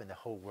took off, and the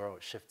whole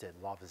world shifted a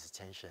lot of its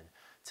attention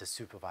to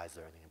supervised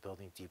learning and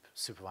building deep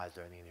supervised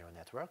learning neural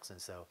networks. And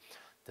so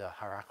the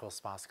hierarchical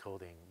sparse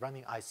coding,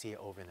 running ICA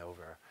over and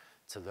over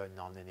to learn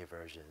nonlinear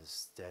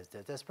versions,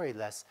 there's probably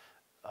less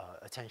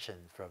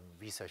attention from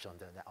research on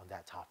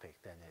that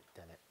topic than it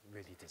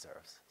really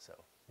deserves. So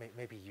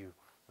maybe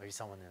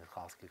someone in the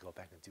class could go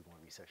back and do more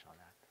research on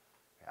that.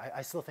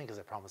 I still think it's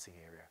a promising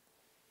area.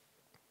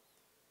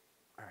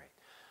 All right.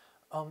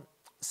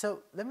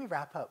 So let me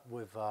wrap up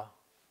with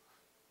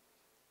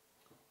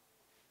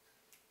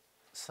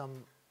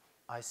some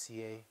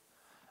ICA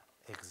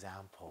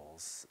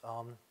examples.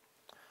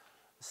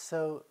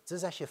 So this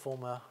is actually a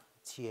former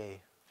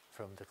TA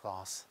from the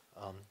class,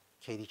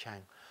 Katie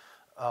Chang.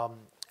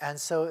 And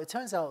so it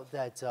turns out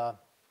that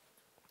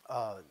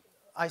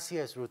ICA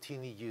is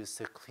routinely used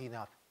to clean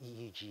up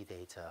EEG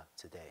data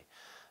today.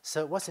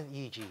 So what's an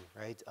EEG,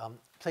 right?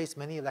 Place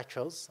many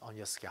electrodes on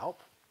your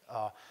scalp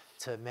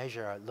to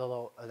measure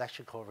little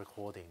electrical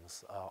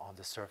recordings on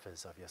the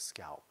surface of your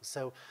scalp.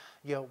 So,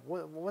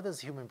 what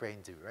does human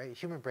brain do, right?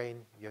 Human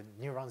brain, your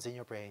neurons in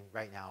your brain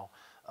right now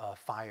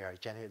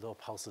generate little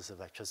pulses of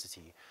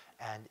electricity.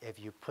 And if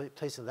you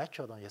place an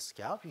electrode on your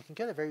scalp, you can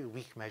get a very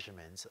weak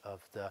measurement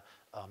of the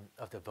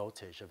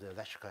voltage of the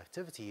electrical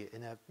activity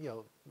in at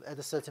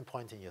a certain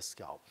point in your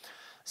scalp.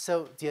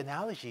 So the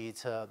analogy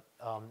to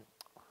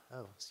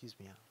oh, excuse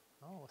me.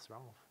 Oh, what's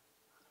wrong? All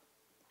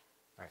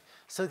right.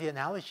 So the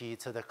analogy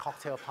to the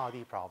cocktail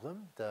party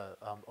problem, the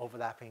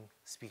overlapping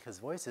speakers'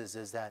 voices,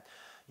 is that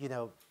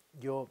your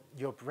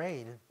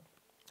brain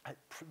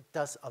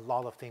does a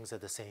lot of things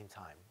at the same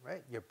time,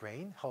 right? Your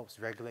brain helps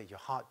regulate your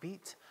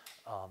heartbeat,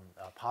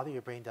 part of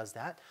your brain does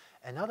that.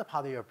 Another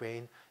part of your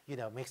brain,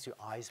 makes your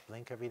eyes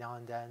blink every now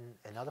and then.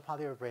 Another part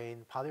of your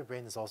brain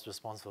is also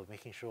responsible for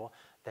making sure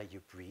that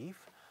you breathe.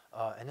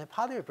 And then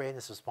part of your brain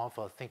is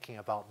responsible for thinking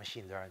about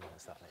machine learning and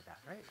stuff like that,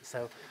 right?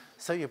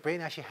 So your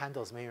brain actually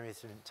handles many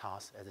different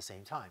tasks at the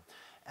same time.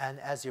 And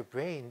as your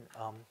brain,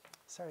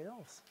 sorry,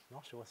 I'm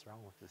not sure what's wrong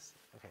with this.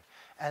 Okay.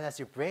 And as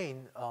your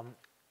brain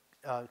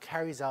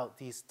carries out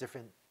these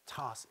different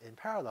tasks in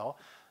parallel,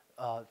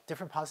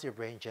 different parts of your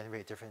brain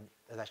generate different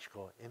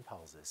electrical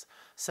impulses.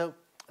 So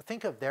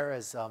think of there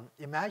as,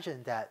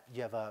 imagine that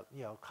you have a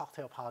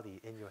cocktail party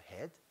in your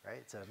head,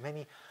 right? So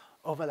many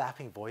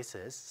overlapping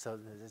voices. So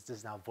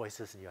there's now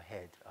voices in your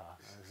head.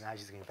 Now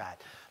it's getting bad.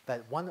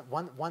 But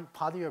one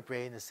part of your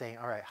brain is saying,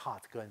 all right,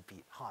 heart, go and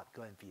beat, heart,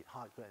 go and beat,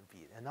 heart, go and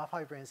beat. And another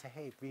part of your brain is saying,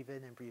 hey, breathe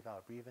in and breathe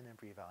out, breathe in and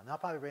breathe out. Another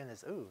part of your brain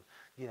is, ooh,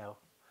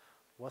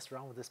 what's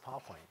wrong with this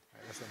PowerPoint?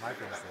 Right? That's what my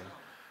brain's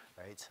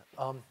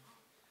saying,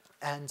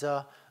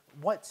 right?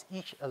 What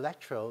each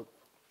electrode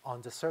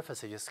on the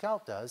surface of your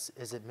scalp does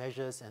is it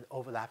measures an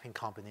overlapping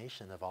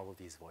combination of all of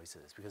these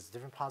voices, because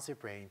different parts of your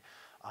brain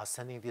are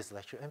sending these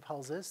electrical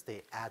impulses,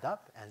 they add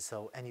up, and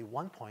so any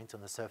one point on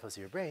the surface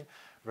of your brain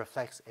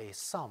reflects a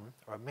sum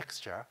or a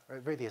mixture, or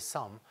really a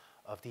sum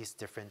of these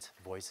different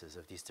voices,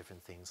 of these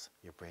different things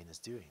your brain is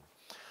doing.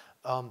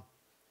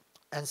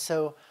 And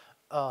so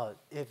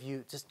if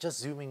you just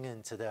zooming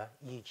into the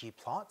EEG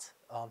plot,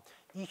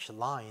 each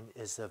line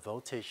is a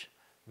voltage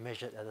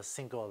measured at a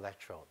single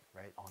electrode,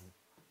 right, on,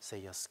 say,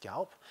 your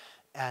scalp.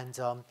 And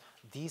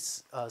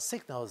these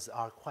signals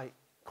are quite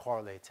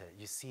correlated.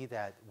 You see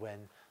that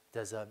when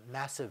there's a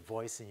massive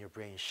voice in your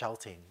brain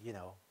shouting,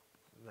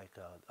 like,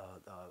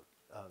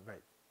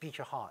 right, beat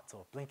your heart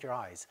or blink your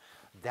eyes,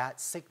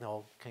 that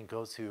signal can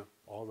go to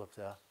all of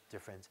the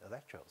different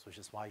electrodes, which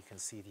is why you can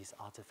see these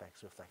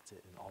artifacts reflected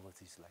in all of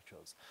these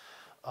electrodes.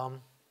 Sorry.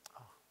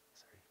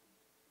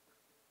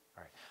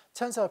 All right.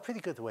 Turns out a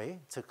pretty good way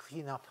to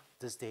clean up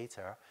this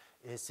data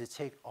is to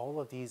take all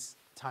of these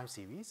time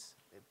series,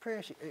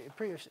 pretty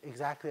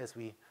exactly as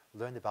we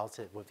learned about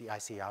it with the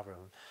ICA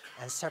algorithm,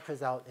 and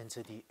separate out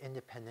into the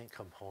independent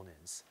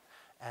components.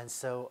 And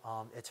so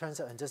it turns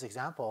out in this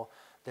example,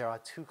 there are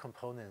two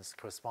components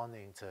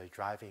corresponding to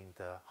driving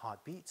the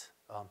heartbeat.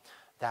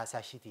 That's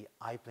actually the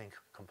eye blink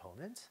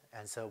component.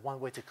 And so one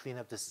way to clean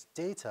up this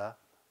data,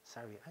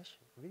 sorry, I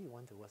really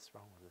wonder what's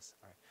wrong with this.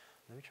 All right,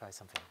 let me try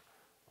something.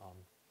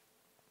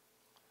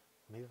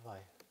 Maybe if I,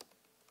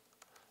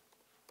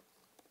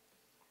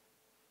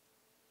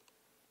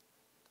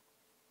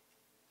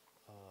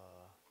 oh,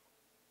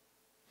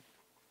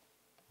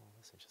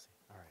 that's interesting.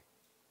 All right.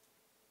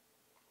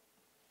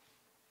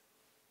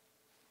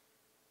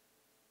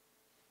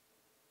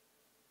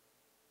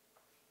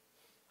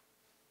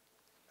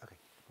 Okay,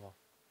 well,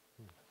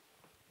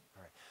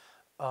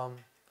 all right.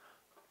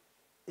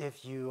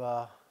 If you,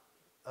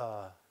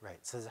 right,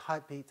 so there's a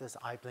heartbeat, there's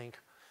eye blink,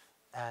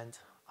 and,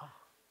 I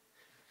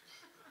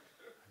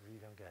really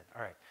don't get it.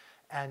 All right.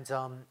 And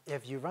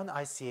if you run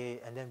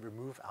ICA and then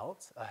remove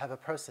out, have a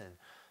person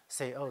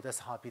say, oh, that's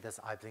heartbeat, that's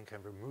eye blink,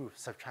 and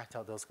subtract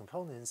out those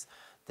components,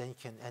 then you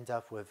can end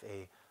up with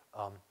a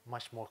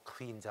much more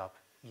cleaned up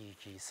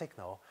EEG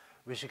signal,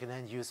 which you can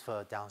then use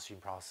for downstream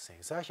processing.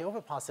 So actually, over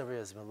the past several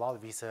years, there's been a lot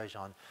of research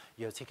on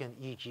taking an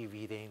EEG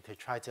reading to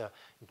try to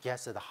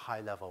guess at a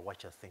high level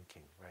what you're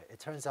thinking. Right? It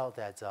turns out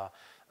that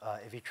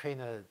if you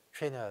train a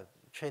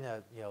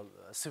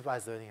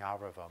supervised learning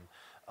algorithm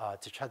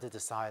to try to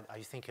decide, are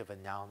you thinking of a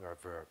noun or a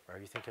verb? Are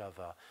you thinking of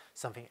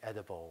something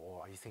edible,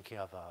 or are you thinking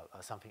of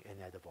something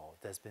inedible?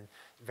 There's been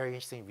very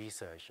interesting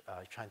research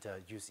trying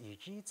to use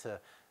EEG to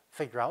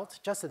figure out,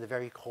 just at a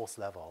very coarse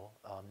level,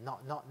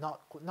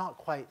 not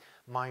quite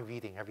mind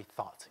reading every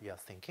thought you're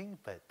thinking,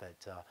 but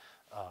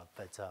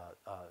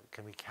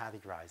can we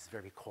categorize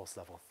very coarse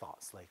level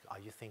thoughts? Like, are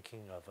you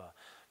thinking of a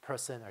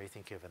person? Are you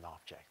thinking of an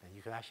object? And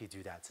you can actually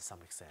do that to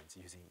some extent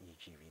using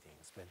EEG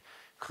readings. But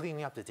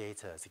cleaning up the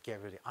data to get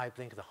rid of the eye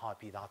blink, the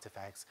heartbeat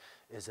artifacts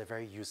is a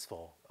very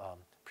useful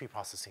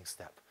pre-processing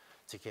step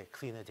to get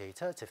cleaner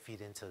data to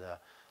feed into the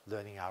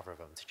learning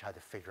algorithm to try to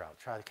figure out,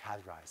 try to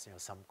categorize,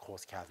 some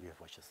coarse category of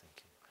what you're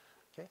thinking.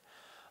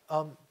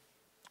 Okay.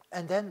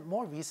 And then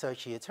more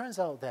research here. It turns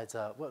out that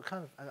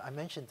I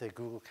mentioned the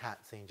Google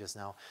Cat thing just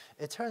now.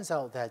 It turns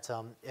out that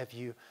if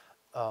you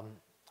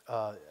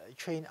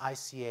train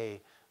ICA,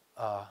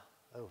 oh,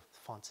 the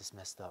font is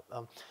messed up.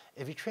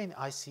 If you train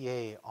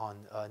ICA on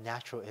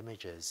natural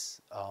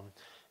images,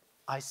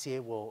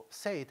 ICA will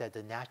say that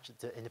the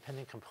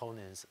independent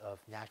components of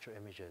natural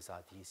images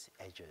are these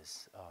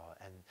edges,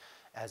 and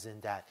as in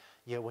that,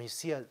 when you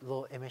see a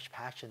little image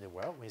patch in the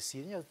world, when you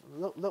see,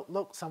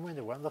 look somewhere in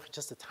the world, look at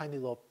just a tiny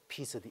little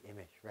piece of the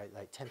image, right,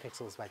 like 10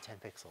 pixels by 10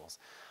 pixels.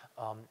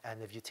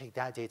 And if you take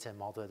that data and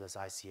model it as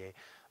ICA,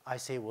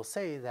 ICA will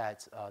say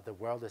that the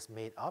world is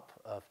made up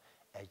of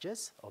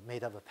edges, or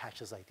made up of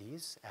patches like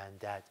these, and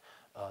that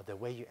the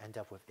way you end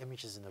up with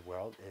images in the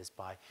world is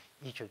by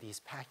each of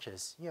these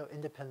patches,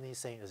 independently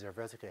saying, is there a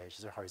vertical edge, is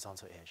there a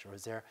horizontal edge, or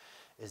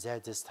is there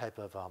this type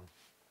of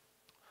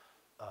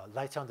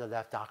lighter on the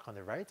left, dark on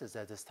the right, is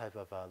that this type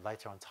of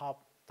lighter on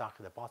top, dark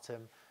at the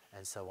bottom,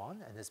 and so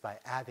on. And it's by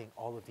adding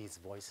all of these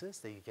voices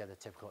that you get a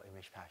typical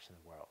image patch in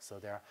the world. So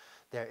there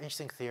are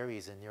interesting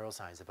theories in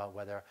neuroscience about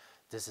whether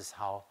this is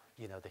how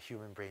the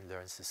human brain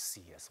learns to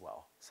see as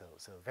well. So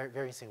very,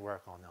 very interesting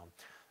work on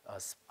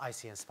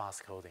IC and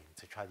sparse coding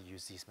to try to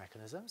use these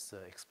mechanisms to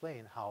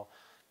explain how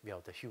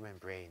the human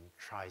brain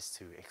tries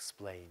to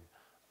explain,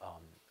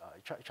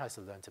 tries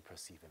to learn to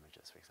perceive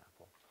images, for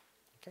example.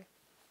 Okay.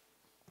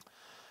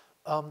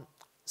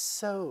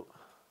 So,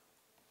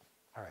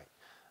 all right.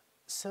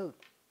 So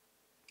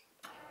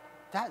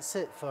that's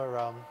it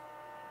for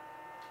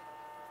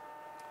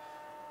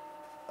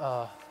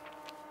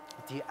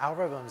the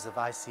algorithms of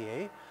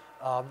ICA.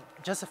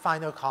 Just a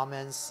final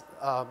comments.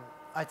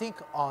 I think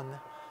on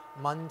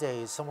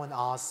Monday, someone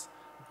asked,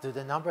 do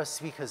the number of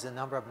speakers and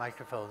number of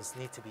microphones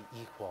need to be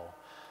equal?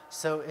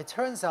 So it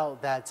turns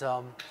out that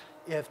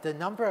if the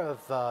number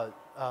of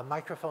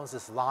microphones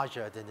is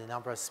larger than the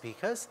number of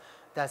speakers,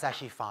 that's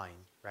actually fine,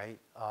 right?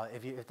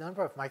 If the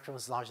number of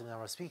microphones is larger than the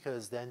number of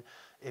speakers, then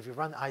if you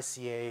run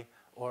ICA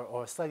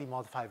or a slightly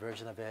modified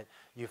version of it,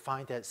 you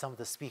find that some of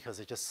the speakers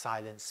are just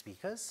silent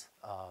speakers.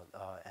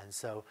 And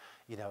so,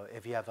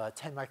 if you have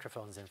 10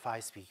 microphones and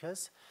 5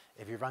 speakers,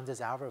 if you run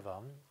this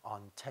algorithm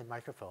on 10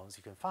 microphones,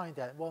 you can find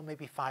that, well,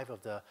 maybe 5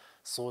 of the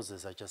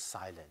sources are just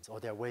silent, or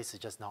there are ways to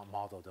just not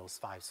model those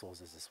 5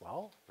 sources as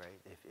well,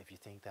 right? If you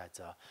think that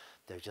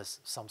they're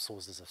just some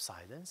sources of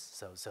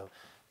silence.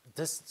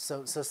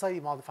 So slightly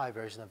modified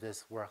version of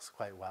this works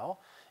quite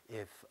well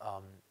if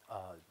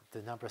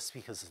the number of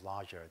speakers is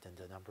larger than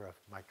the number of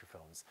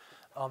microphones.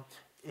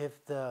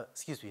 If the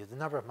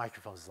number of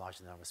microphones is larger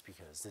than the number of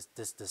speakers,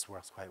 this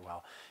works quite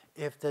well.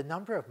 If the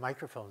number of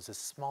microphones is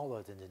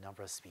smaller than the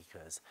number of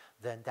speakers,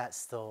 then that's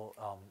still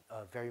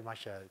very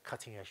much a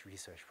cutting-edge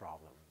research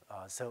problem.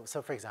 So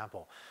for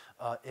example,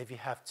 if you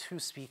have 2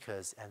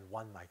 speakers and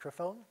 1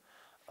 microphone,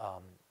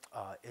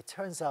 it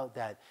turns out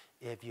that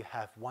if you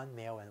have 1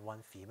 male and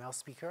 1 female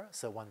speaker,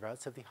 so one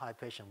relatively high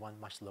pitch and one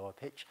much lower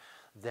pitch,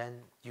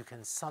 then you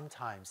can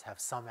sometimes have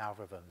some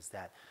algorithms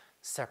that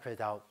separate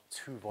out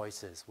 2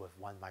 voices with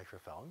 1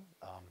 microphone.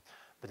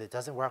 But it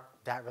doesn't work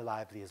that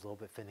reliably, it's a little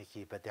bit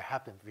finicky, but there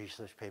have been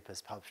research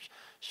papers published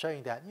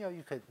showing that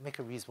you could make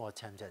a reasonable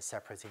attempt at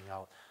separating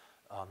out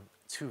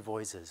 2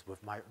 voices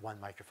with 1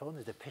 microphone,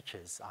 and the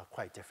pitches are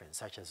quite different,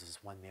 such as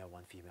this 1 male,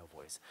 1 female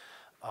voice.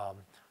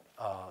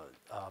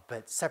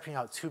 But separating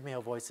out 2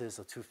 male voices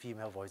or 2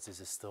 female voices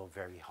is still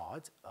very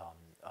hard,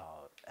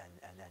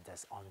 and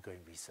there's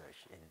ongoing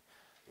research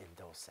in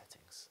those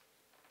settings.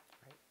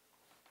 Right?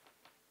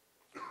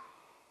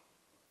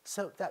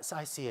 So that's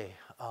ICA,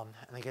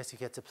 and I guess you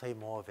get to play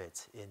more of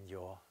it in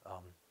your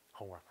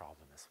homework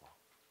problem as well.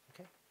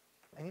 Okay.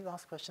 Any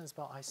last questions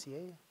about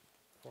ICA?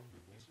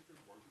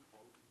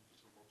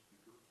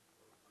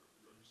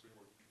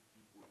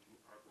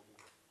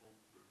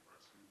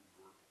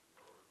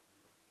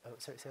 Oh,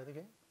 sorry, say that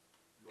again?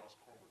 You asked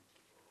comment.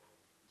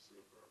 You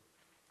said that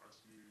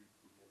ICA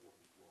does not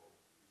work as well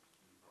if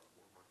you have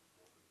 1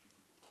 microphone and 2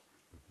 people talking.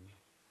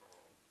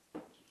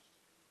 Just,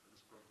 I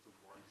guess, to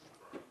why is that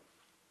harder?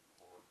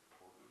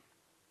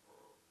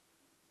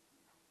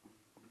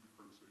 Would it be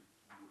fair to say if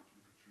you were to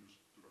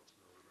introduce to that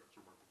scenario an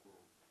extra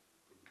microphone,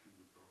 then the thing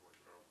we've done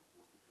right now would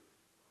work okay?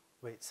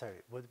 Wait,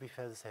 sorry, would it be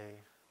fair to say?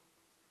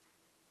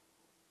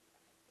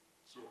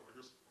 So I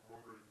guess I'm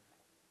wondering,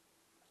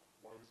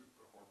 why is it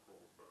a hard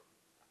problem that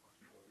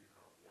if you only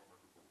have 1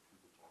 microphone with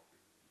people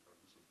talking, you can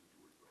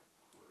disambiguate them,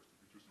 whereas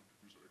if you just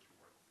introduce an extra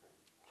microphone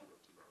to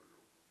that scenario,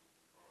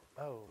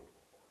 Oh.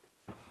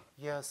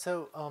 Yeah,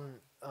 so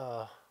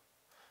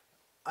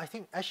I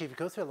think actually if you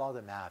go through a lot of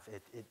the math,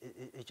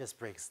 it just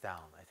breaks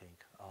down, I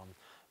think.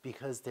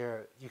 Because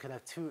you can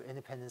have 2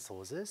 independent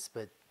sources,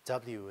 but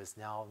W is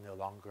now no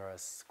longer a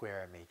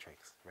square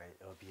matrix, right?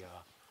 It will be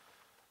a,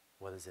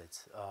 what is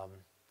it?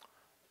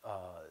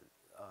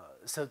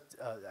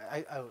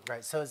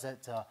 Right, so is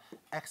that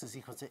x is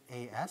equal to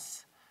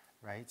AS,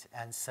 right?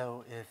 And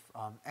so if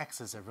x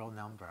is a real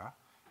number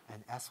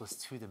and s was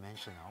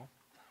 2-dimensional,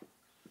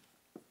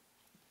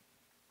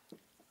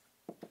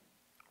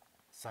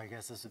 so I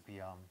guess this would be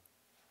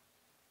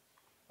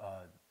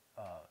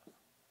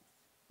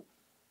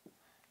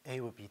A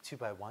would be 2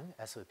 by 1,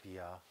 S would be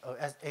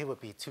A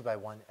would be 2 by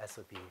 1, S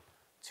would be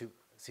 2.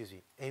 Excuse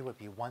me, A would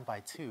be 1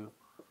 by 2,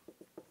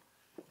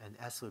 and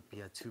S would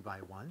be a 2 by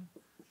 1,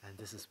 and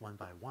this is 1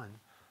 by 1.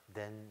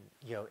 Then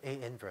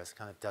A inverse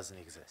kind of doesn't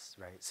exist,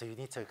 right? So you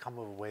need to come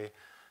up with a way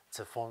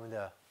to form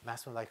the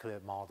maximum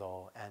likelihood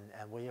model,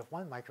 and when you have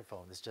 1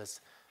 microphone, it's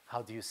just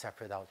how do you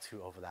separate out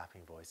 2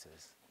 overlapping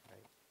voices,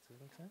 right? Does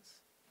that make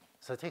sense?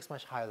 So it takes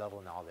much higher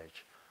level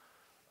knowledge,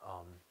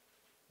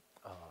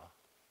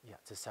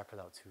 to separate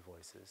out 2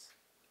 voices.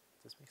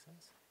 Does this make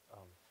sense?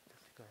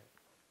 Go ahead.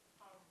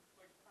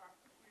 Like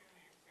practically in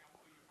the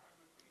example you had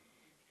with the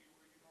EEG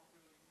where you don't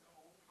really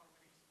know how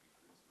many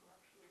speakers you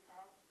actually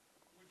have,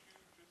 would you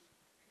just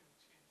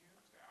continue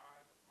to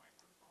add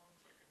microphones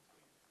like until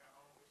you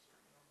found a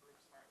certain number of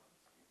silent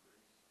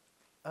speakers?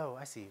 Oh,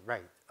 I see,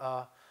 right.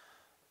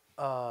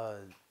 Uh,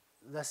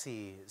 let's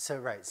see. So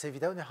right. So if you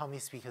don't know how many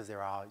speakers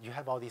there are, you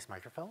have all these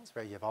microphones,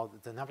 right? You have all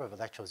the number of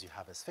electrodes you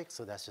have is fixed,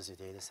 so that's just your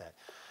data set.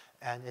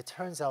 And it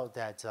turns out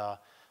that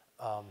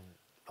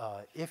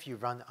if you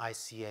run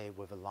ICA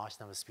with a large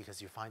number of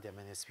speakers, you find that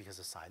many speakers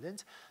are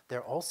silent. There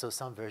are also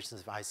some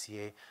versions of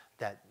ICA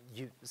that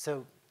you.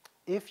 So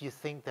if you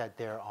think that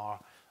there are,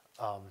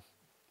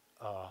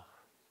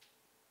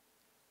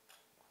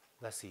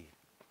 let's see,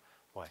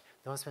 boy,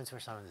 don't spend too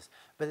much time on this.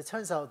 But it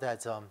turns out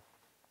that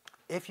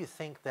if you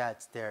think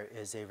that there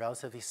is a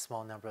relatively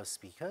small number of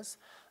speakers,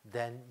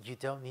 then you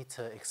don't need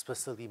to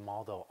explicitly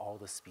model all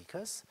the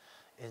speakers.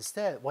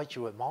 Instead, what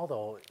you would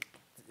model,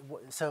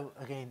 so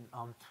again,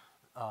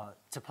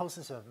 to pose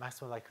this a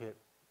maximum likelihood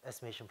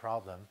estimation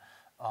problem,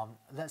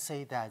 let's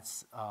say that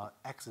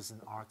X is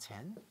an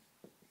R10,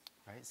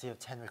 right? So you have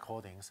 10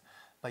 recordings,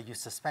 but you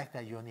suspect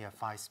that you only have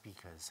 5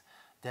 speakers.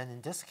 Then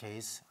in this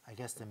case, I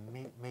guess the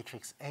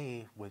matrix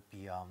A would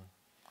be,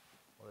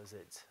 what is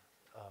it?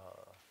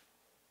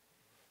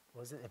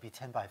 It'd be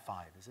 10 by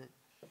 5, is it?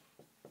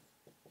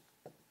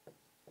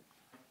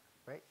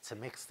 Right? To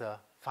mix the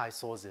 5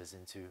 sources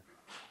into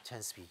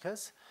 10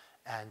 speakers,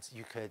 and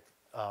you could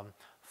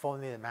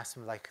formulate a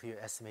maximum likelihood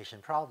estimation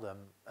problem,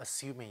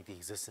 assuming the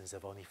existence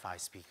of only 5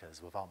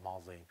 speakers without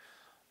modeling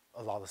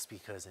a lot of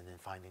speakers and then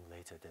finding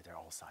later that they're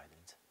all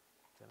silent.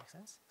 Does that make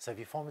sense? So if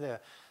you formulate,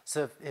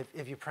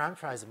 if you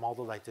parameterize a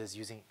model like this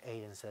using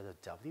A instead of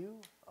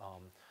W,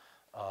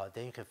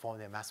 then you can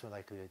formulate a maximum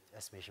likelihood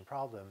estimation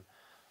problem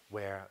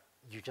where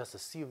you just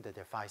assume that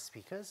there are 5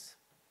 speakers,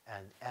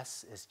 and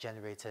S is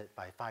generated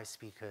by 5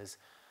 speakers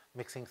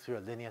mixing through a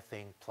linear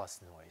thing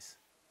plus noise.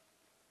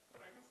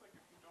 But I guess like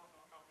if you don't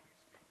know how many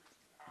speakers you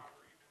have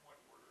or even what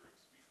order of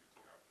speakers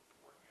you have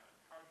beforehand,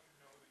 how do you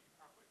know that you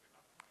have like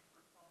enough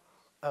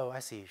microphones? Oh, I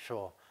see,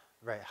 sure.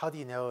 Right, how do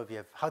you know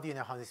how do you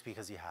know how many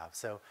speakers you have?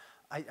 So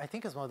I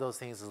think it's one of those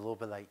things is a little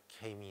bit like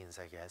K-means,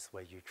 I guess,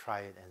 where you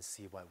try it and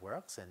see what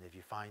works, and if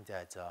you find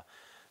that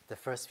the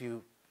first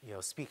few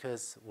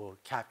speakers will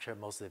capture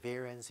most of the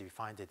variance. If you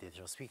find that the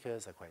additional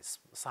speakers are quite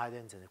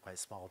silent and they're quite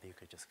small, then you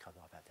could just cut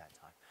off at that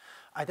time.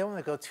 I don't want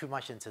to go too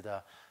much into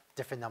the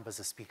different numbers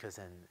of speakers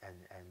and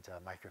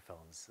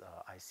microphones,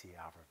 IC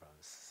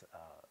algorithms.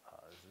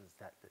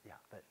 Yeah,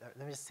 but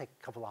let me just take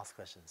a couple last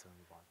questions and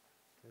move on.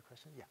 Good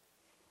question? Yeah.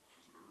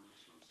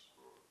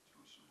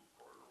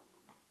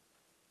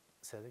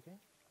 Say it again?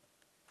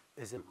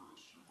 Is it?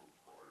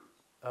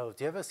 Oh,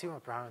 do you have a Seymour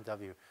Brown and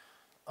W?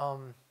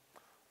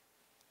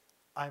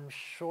 I'm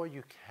sure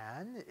you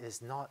can.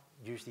 It's not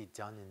usually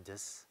done in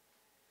this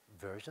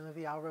version of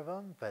the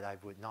algorithm, but I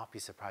would not be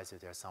surprised if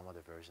there are some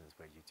other versions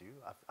where you do.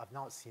 I've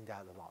not seen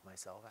that a lot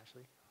myself,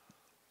 actually.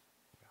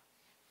 Yeah.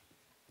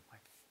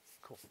 Right.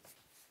 Cool.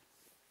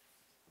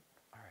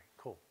 All right,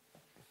 cool.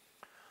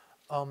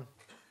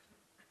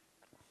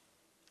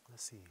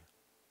 Let's see.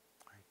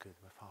 All right, good.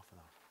 We're half an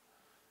hour.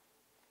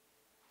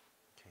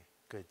 Okay,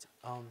 good.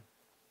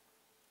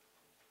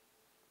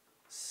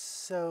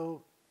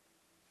 So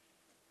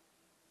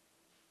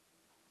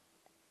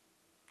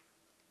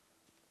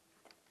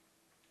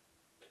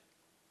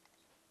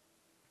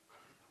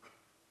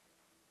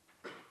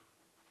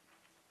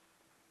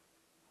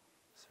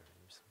sorry,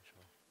 just make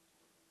sure.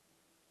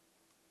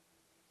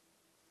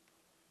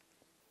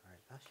 All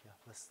right, actually, yeah,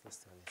 let's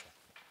do it later.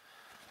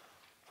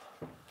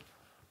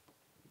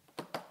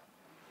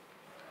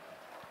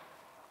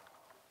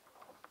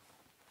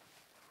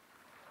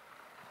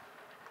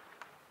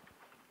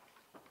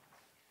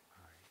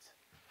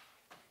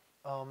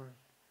 All right.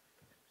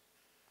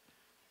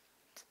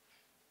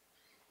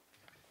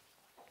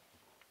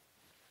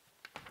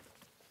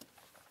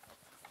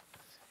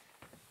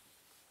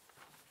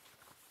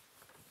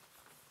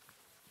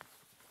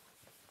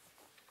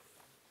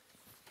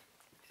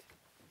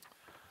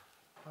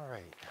 All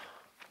right.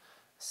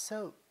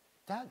 So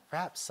that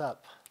wraps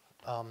up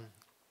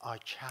our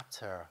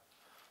chapter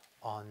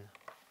on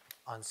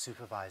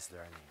unsupervised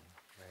learning,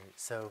 right?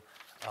 So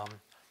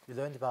we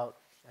learned about,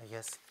 I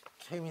guess,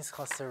 K-means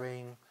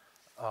clustering,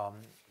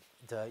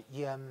 the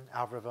EM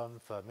algorithm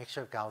for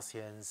mixture of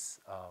Gaussians,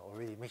 or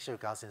really mixture of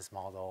Gaussians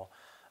model,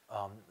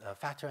 a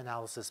factor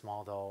analysis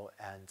model,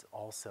 and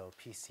also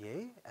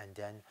PCA, and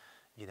then,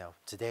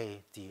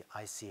 today the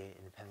ICA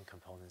independent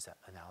components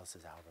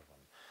analysis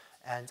algorithm.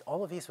 And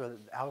all of these were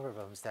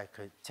algorithms that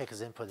could take as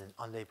input an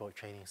unlabeled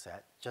training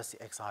set, just the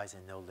XIs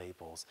and no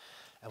labels,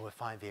 and would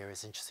find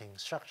various interesting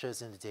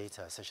structures in the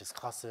data, such as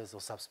clusters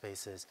or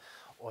subspaces,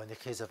 or in the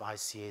case of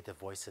ICA, the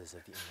voices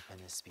of the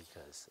independent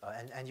speakers.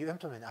 And you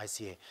implement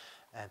ICA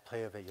and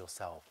play with it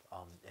yourself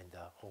in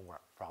the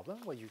homework problem,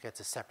 where you get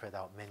to separate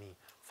out many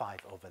 5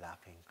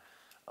 overlapping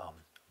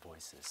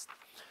voices.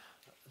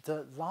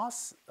 The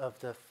last of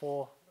the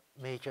 4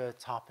 major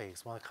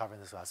topics I want to cover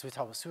in this class, we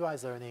talk about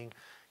supervised learning,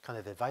 kind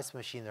of advanced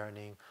machine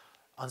learning,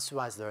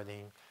 unsupervised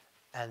learning,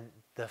 and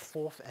the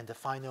 4th and the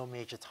final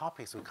major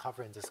topics we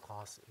cover in this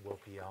class will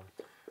be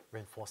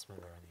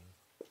reinforcement learning.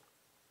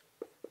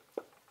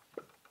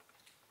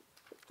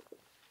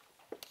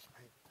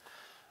 Right.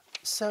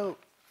 So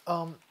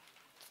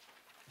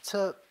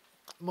to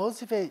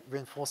motivate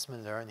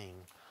reinforcement learning.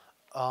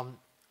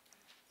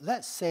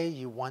 Let's say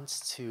you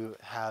want to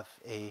have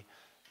a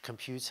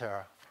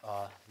computer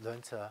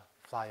learn to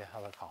fly a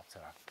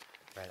helicopter,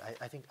 right?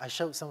 I think I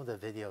showed some of the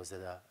videos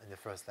in the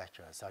first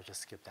lecture, so I'll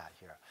just skip that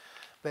here.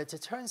 But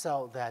it turns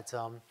out that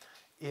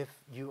if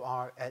you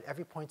are at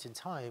every point in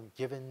time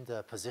given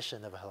the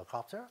position of a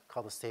helicopter,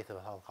 called the state of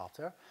a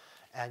helicopter,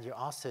 and you're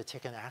asked to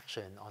take an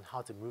action on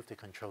how to move the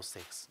control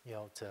sticks,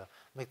 to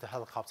make the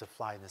helicopter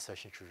fly in a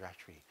certain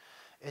trajectory.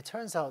 It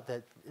turns out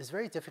that it's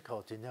very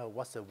difficult to know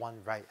what's the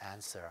one right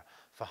answer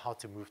for how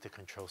to move the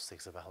control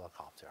sticks of a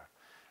helicopter,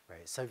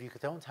 right? So if you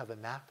don't have a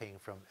mapping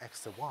from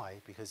X to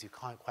Y because you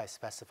can't quite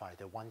specify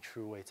the one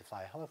true way to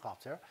fly a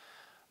helicopter,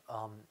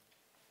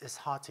 it's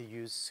hard to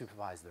use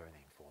supervised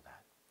learning for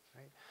that,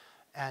 right?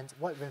 And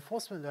what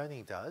reinforcement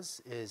learning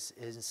does is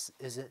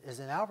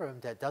an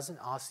algorithm that doesn't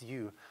ask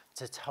you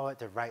to tell it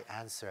the right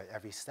answer at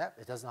every step.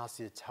 It doesn't ask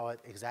you to tell it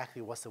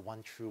exactly what's the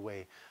one true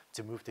way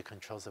to move the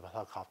controls of a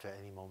helicopter at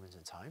any moment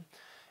in time.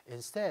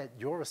 Instead,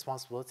 your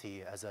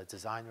responsibility as a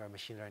designer, a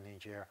machine learning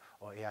engineer,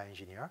 or AI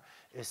engineer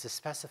is to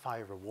specify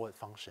a reward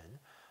function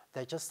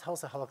that just tells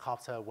the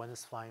helicopter when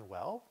it's flying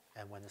well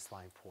and when it's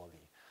flying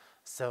poorly.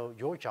 So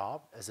your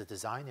job as a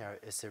designer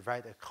is to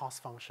write a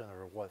cost function or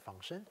reward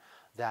function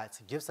that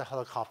gives the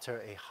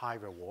helicopter a high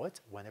reward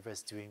whenever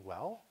it's doing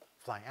well,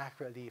 flying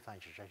accurately, flying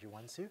trajectory you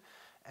want to,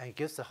 and it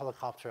gives the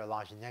helicopter a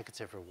large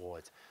negative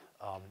reward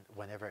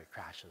whenever it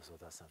crashes or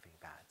does something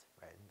bad,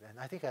 right? And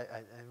I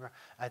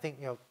think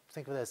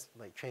think of it as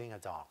like training a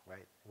dog,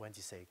 right? When do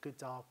you say good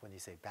dog, when you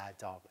say bad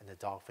dog, and the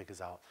dog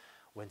figures out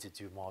when to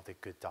do more of the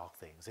good dog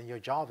things. And your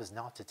job is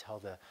not to tell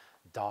the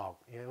dog,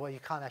 well, you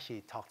can't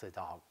actually talk to the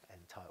dog and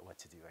tell it what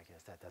to do, I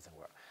guess that doesn't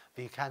work.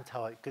 But you can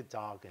tell it good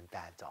dog and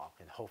bad dog,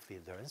 and hopefully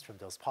it learns from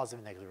those positive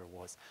and negative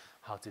rewards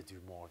how to do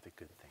more of the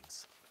good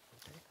things.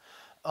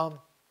 Okay?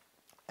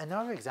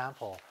 Another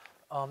example,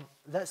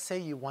 let's say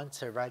you want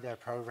to write a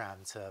program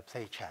to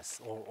play chess,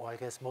 or I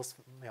guess most,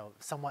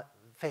 somewhat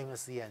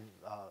famously and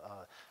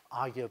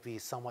arguably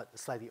somewhat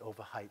slightly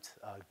overhyped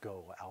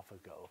Go, or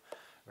AlphaGo,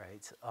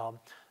 right?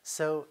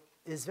 So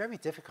it's very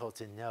difficult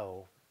to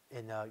know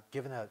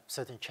given a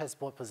certain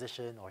chessboard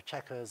position or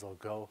checkers or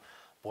Go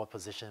board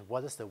position,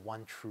 what is the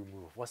one true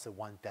move? What's the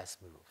one best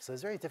move? So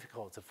it's very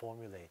difficult to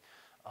formulate,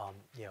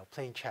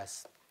 playing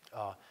chess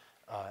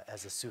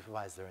as a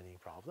supervised learning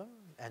problem.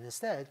 And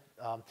instead,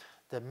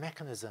 the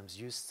mechanisms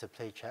used to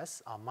play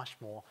chess are much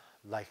more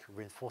like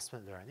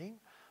reinforcement learning,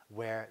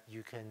 where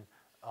you can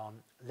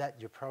let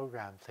your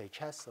program play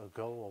chess or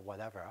Go or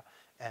whatever,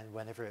 and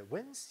whenever it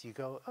wins, you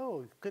go,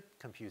 oh, good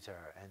computer,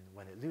 and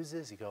when it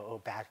loses, you go, oh,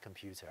 bad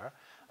computer.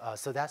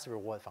 So that's the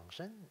reward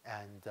function,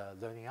 and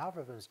learning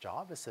algorithm's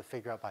job is to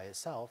figure out by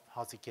itself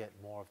how to get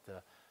more of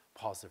the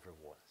positive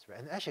rewards, right?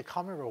 And actually,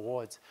 common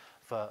rewards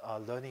for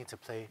learning to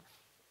play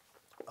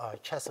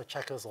chess or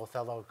checkers or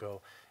Othello or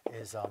Go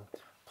is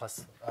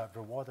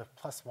reward of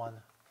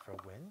 +1 for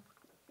win,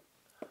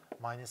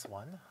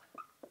 -1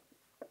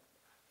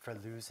 for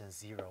lose, and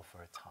 0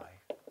 for a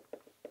tie.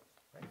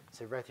 Right?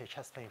 So write your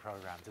chess playing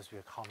program, this will be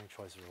a common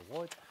choice of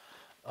reward,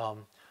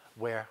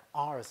 where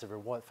R is the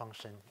reward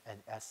function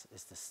and S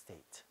is the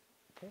state.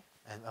 Okay?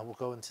 And we'll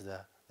go into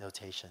the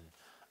notation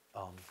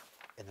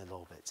in a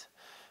little bit.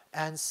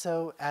 And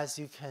so as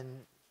you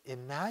can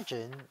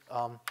imagine,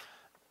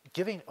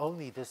 giving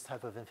only this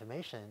type of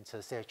information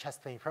to, say, a chess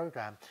playing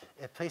program,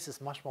 it places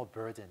much more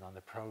burden on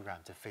the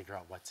program to figure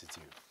out what to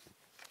do.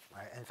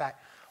 Right? In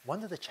fact,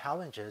 one of the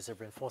challenges of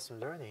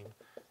reinforcement learning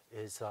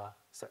is, so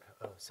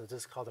this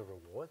is called a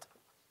reward,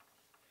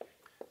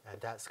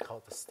 and that's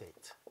called the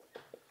state.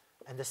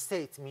 And the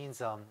state means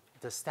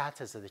the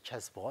status of the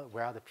chessboard,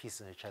 where are the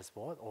pieces in the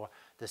chessboard, or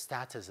the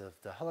status of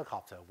the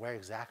helicopter, where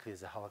exactly is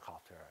the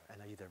helicopter,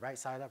 and are you the right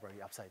side up or are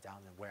you upside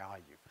down, and where are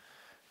you,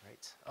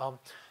 right?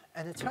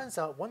 And it turns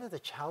out one of the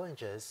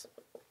challenges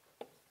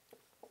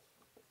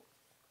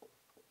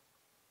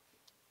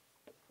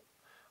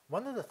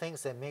one of the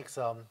things that makes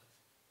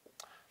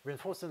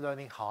reinforcement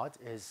learning hard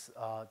is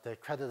the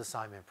credit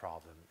assignment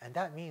problem. And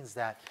that means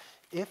that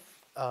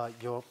if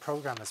your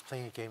program is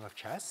playing a game of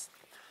chess,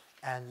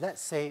 and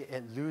let's say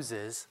it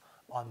loses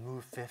on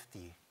move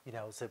 50,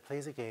 so it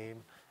plays a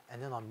game,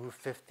 and then on move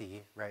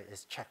 50, right,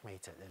 it's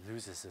checkmated. It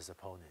loses his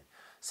opponent.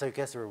 So it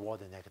gets a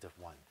reward of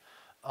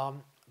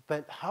 -1.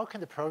 But how can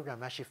the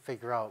program actually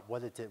figure out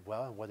what it did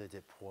well and what it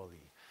did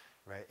poorly?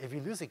 Right? If you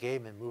lose a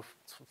game in move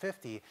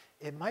 50,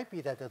 it might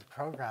be that the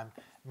program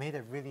made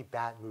a really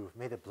bad move,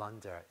 made a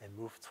blunder in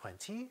move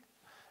 20,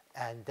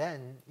 and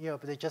then,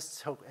 but it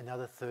just took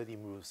another 30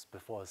 moves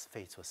before its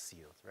fate was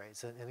sealed, right?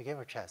 So in a game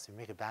of chess, you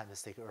make a bad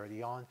mistake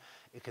early on,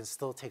 it can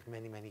still take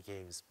many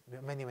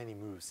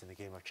moves in the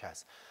game of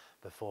chess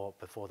before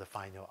the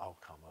final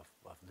outcome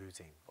of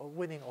losing, or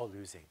winning or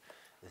losing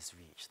is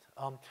reached.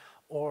 And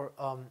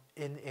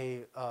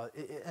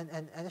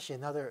actually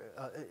another,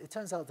 it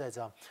turns out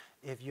that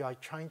if you are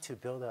trying to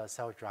build a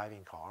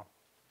self-driving car,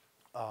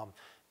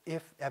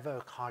 if ever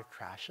a car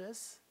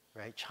crashes,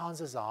 right,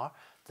 chances are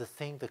the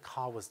thing the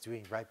car was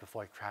doing right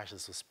before it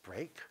crashes was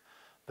brake,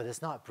 but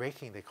it's not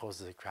braking that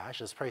causes a crash.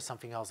 It's probably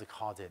something else that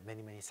caused it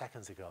many, many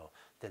seconds ago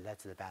that led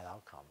to the bad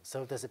outcome.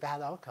 So if there's a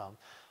bad outcome,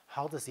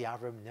 how does the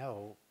algorithm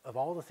know, of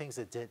all the things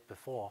it did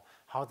before,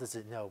 how does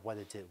it know what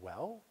it did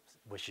well,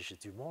 which it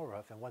should do more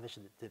of, and what it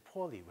did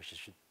poorly, which it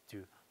should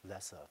do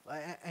less of?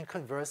 And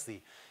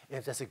conversely,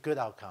 if there's a good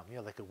outcome,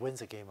 like it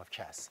wins a game of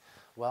chess,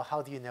 well,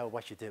 how do you know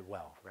what you did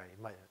well,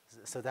 right?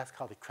 So that's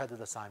called the credit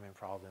assignment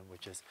problem,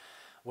 which is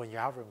when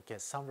your algorithm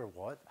gets some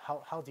reward,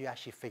 how do you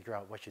actually figure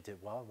out what you did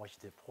well and what you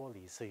did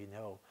poorly so you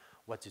know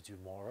what to do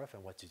more of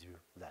and what to do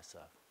less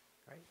of,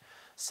 right?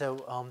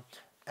 So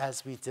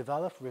as we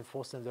develop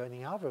reinforcement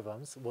learning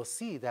algorithms, we'll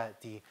see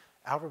that the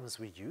algorithms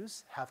we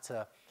use have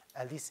to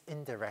at least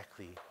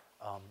indirectly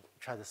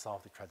try to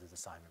solve the credit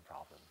assignment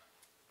problem,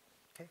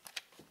 okay?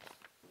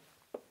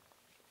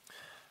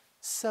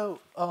 So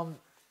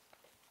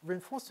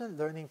reinforcement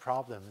learning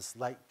problems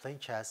like playing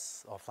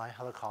chess or flying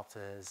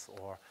helicopters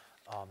or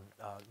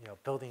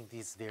building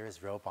these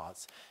various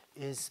robots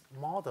is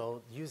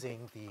modeled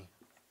using the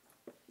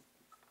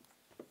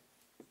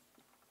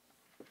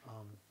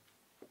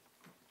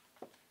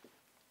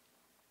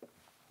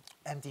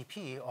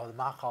MDP, or the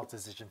Markov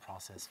decision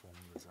process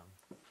formalism.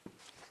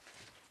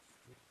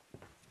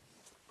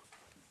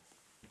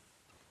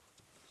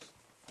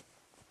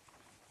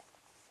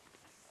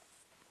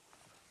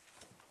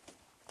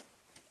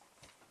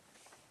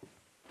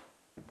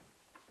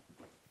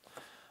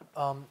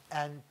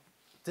 And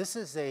this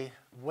is a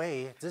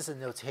way, this is a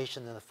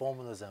notation and a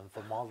formalism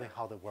for modeling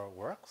how the world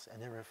works,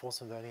 and then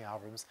reinforcement learning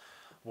algorithms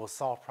will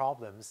solve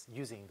problems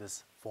using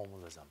this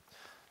formalism.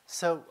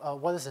 So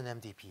what is an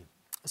MDP?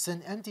 So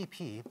an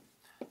MDP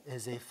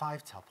is a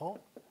 5-tuple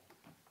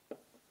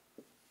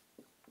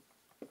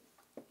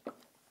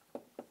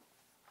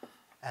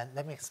and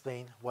let me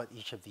explain what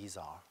each of these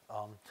are.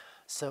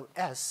 So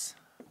S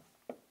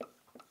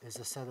is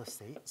a set of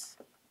states.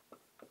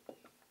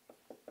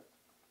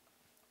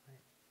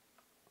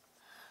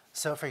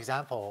 So for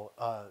example,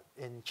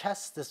 in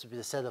chess, this would be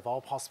the set of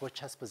all possible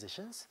chess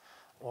positions,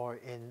 or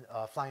in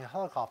flying a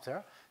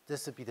helicopter,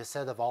 this would be the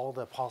set of all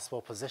the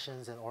possible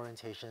positions and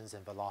orientations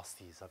and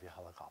velocities of your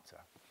helicopter.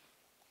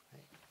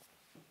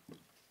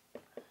 Right?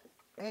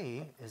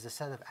 A is a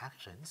set of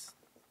actions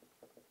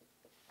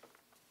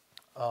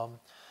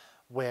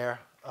where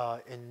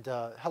in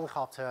the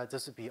helicopter,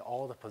 this would be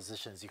all the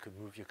positions you could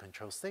move your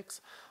control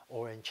sticks,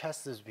 or in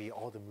chess, this would be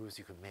all the moves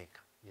you could make,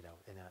 in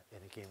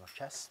a game of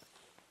chess.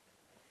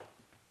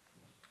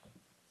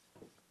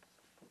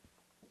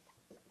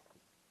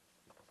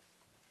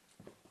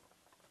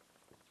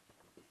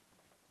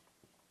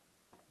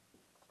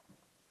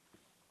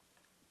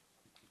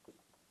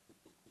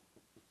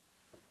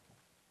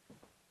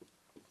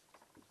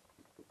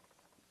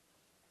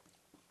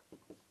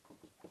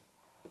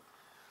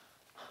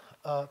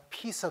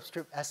 P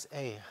subscript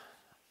SA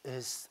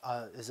is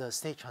a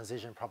state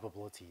transition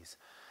probabilities.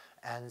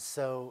 And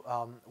so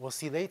we'll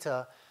see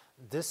later,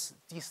 these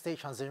state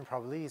transition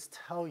probabilities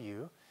tell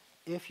you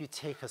if you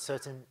take a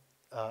certain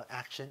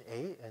action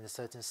A and a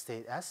certain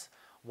state S,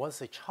 what's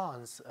the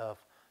chance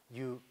of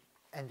you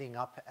ending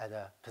up at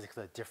a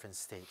particular different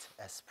state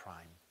S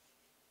prime,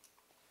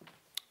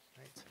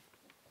 right?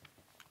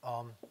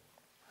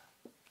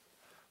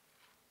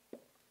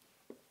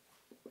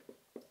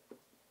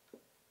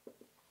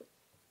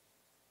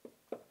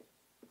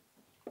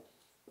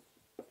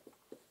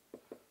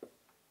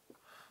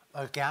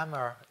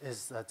 Gamma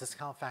is a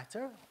discount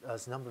factor,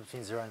 it's a number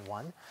between 0 and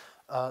 1.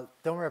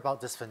 Don't worry about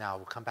this for now.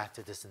 We'll come back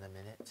to this in a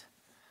minute.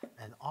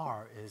 And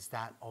R is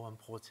that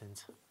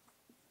all-important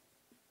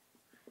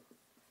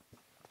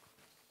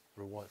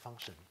reward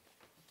function.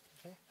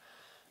 Okay?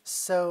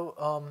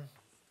 So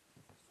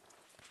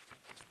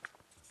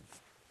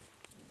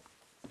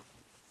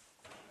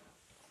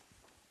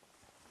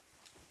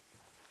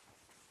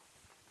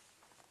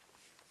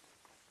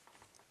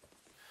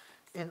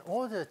in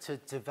order to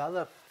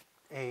develop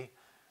a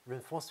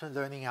reinforcement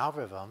learning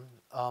algorithm,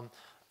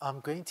 I'm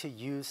going to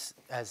use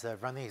as a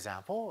running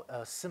example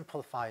a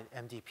simplified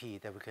MDP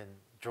that we can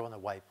draw on a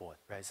whiteboard,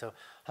 right? So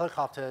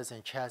helicopters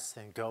and chess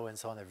and Go and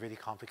so on are really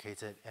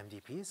complicated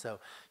MDPs. So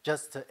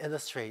just to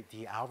illustrate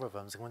the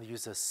algorithms, I'm going to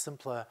use a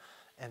simpler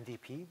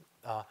MDP.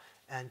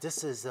 And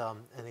this is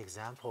an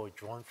example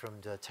drawn from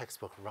the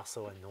textbook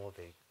Russell and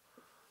Norvig.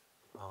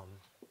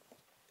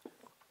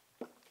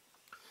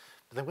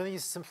 But I'm going to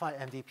use a simplified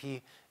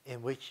MDP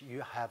in which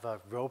you have a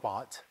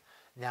robot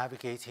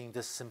navigating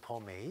this simple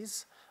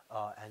maze,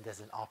 and there's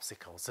an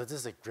obstacle. So this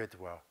is a grid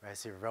world, right?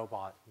 So your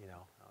robot, I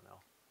don't know,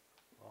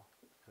 well,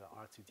 the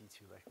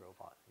R2-D2 like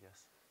robot,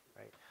 yes,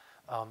 right?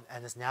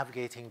 And it's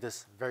navigating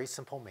this very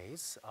simple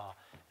maze,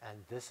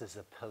 and this is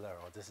a pillar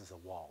or this is a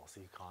wall,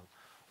 so you can't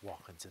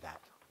walk into that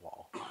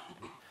wall.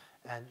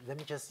 And let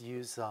me just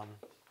use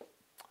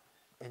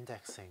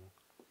indexing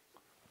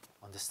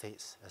on the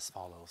states as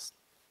follows.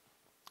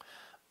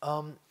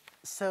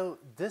 So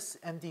this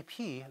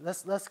MDP,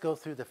 let's go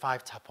through the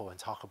 5-tuple and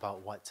talk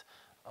about what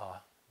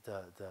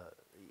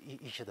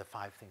each of the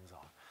 5 things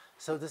are.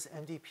 So this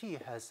MDP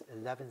has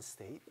 11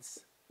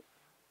 states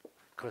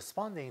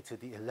corresponding to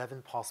the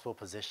 11 possible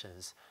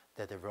positions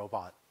that the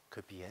robot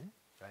could be in,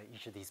 right?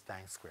 Each of these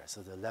blank squares,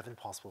 so the 11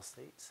 possible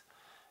states.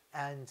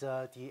 And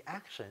the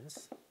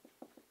actions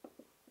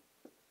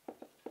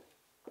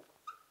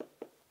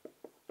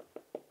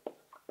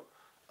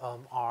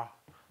are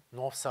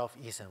north, south,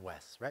 east, and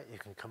west, right? You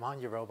can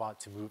command your robot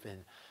to move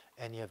in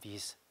any of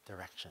these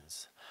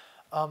directions.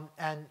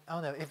 And I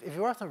don't know, if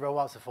you worked on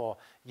robots before,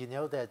 you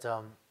know that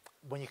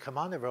when you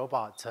command a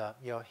robot to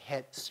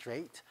head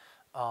straight,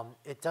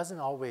 it doesn't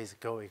always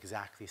go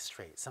exactly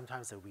straight.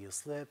 Sometimes the wheels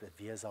slip, it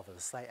veers off at a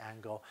slight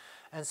angle.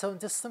 And so in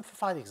this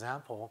simplified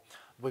example,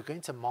 we're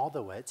going to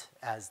model it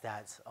as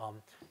that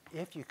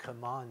if you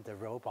command the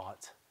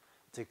robot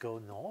to go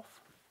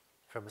north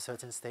from a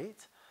certain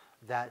state,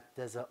 that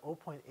there's a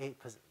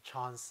 0.8%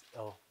 chance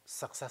it'll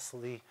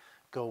successfully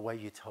go where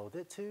you told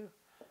it to,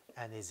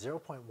 and a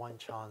 0.1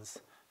 chance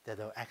that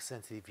it'll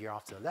accidentally veer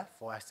off to the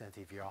left or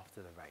accidentally veer off to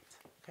the right.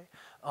 Okay.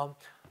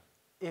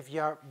 If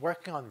you're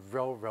working on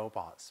real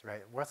robots,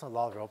 right, working on a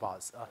lot of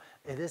robots,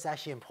 it is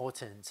actually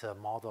important to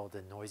model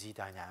the noisy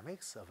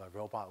dynamics of a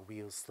robot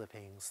wheels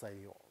slipping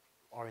slightly,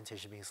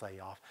 orientation being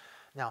slightly off.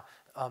 Now,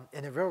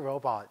 in a real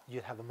robot,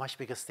 you'd have a much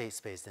bigger state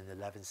space than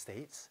 11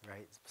 states,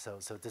 right? So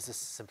this is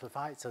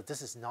simplified. So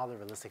this is not a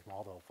realistic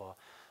model for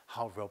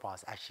how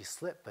robots actually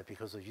slip, but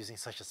because we're using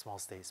such a small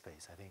state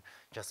space, I think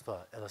just for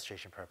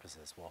illustration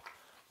purposes,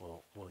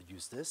 we'll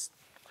use this.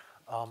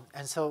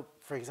 And so,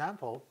 for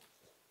example,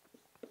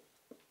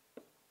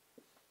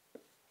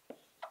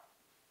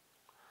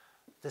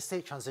 the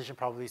state transition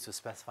probabilities to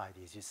specify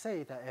these. You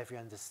say that if you're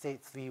in the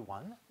state 3,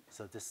 1,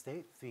 so this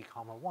state 3,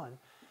 1,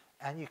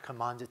 and you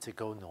command it to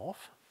go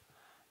north,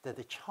 that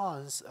the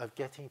chance of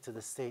getting to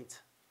the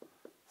state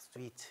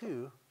 3,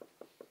 2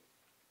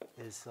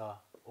 is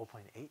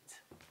 0.8.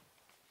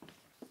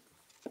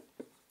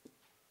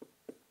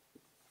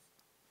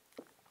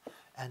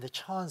 And the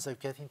chance of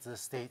getting to the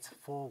state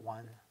 4,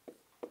 1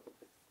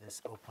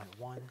 is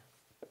 0.1.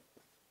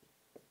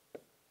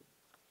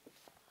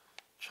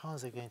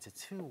 Chance of getting to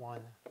 2, 1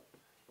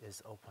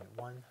 is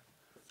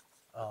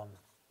 0.1.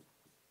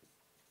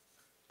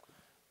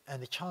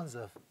 And the chance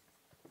of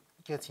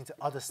getting to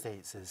other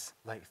states is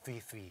like 3,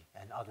 3,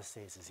 and other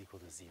states is equal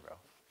to 0.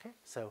 Okay,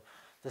 so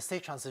the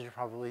state transition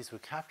probabilities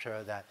would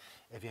capture that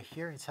if you're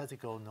here, instead to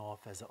go north,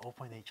 there's a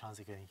 0.8 chance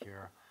of getting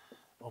here,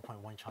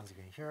 0.1 chance of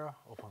getting here,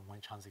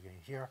 0.1 chance of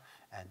getting here,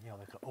 and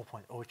like a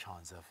 0.0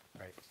 chance of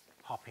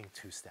hopping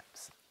 2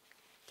 steps.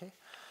 Okay.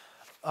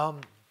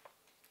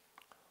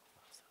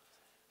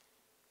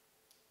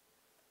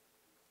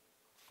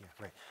 Yeah,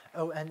 right.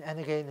 Oh, and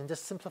again, in this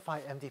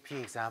simplified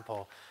MDP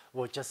example,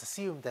 we'll just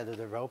assume that if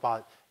the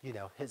robot,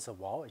 hits a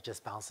wall, it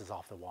just bounces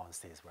off the wall and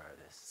stays where it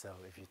is. So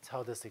if you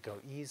tell this to go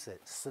east,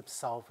 it slips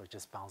south, or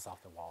just bounce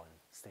off the wall and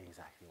stay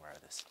exactly where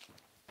it is.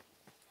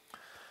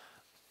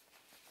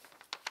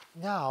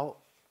 Now,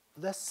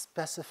 let's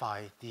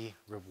specify the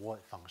reward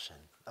function.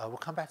 We'll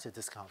come back to the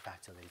discount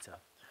factor later.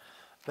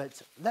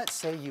 But let's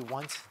say you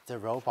want the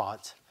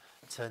robot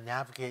to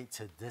navigate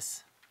to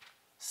this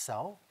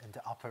cell in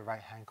the upper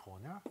right-hand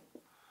corner.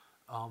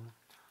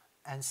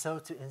 And so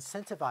to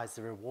incentivize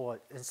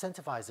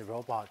the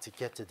robot to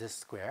get to this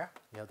square,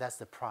 that's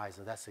the prize,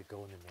 or that's the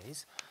goal in the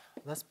maze.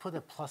 Let's put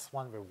a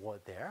 +1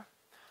 reward there.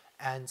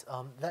 And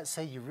let's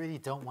say you really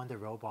don't want the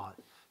robot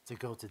to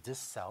go to this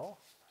cell,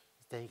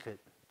 then you could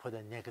put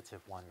a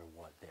 -1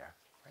 reward there,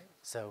 right?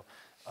 So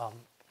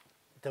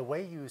the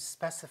way you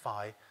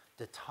specify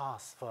the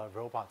task for a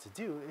robot to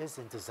do is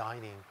in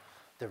designing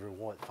the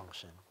reward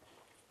function.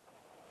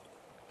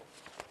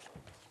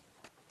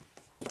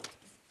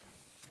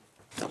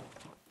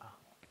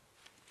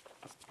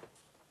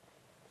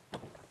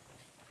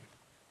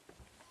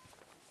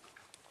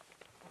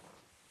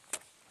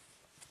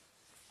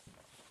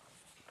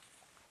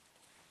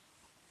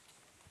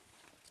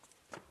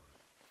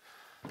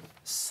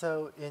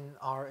 So in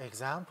our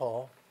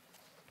example,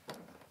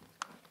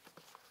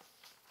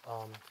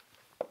 well,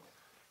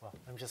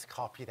 let me just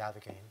copy that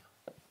again.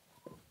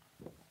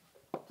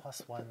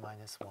 +1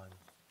 -1.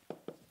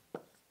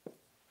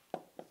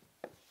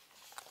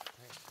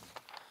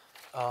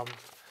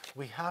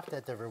 We have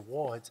that the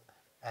reward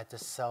at the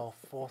cell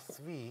 4,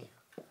 3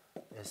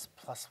 is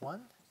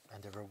 +1,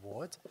 and the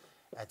reward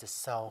at the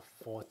cell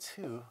 4,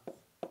 2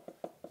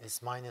 is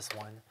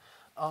 -1.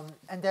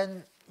 And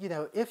then,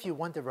 if you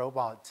want the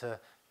robot to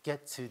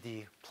get to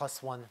the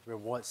 +1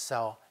 reward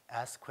cell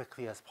as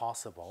quickly as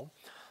possible,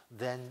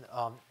 then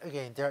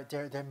again, there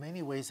are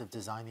many ways of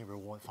designing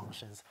reward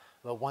functions.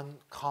 But one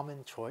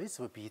common choice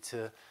would be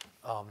to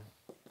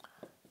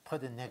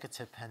put a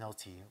negative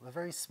penalty, a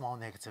very small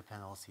negative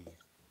penalty.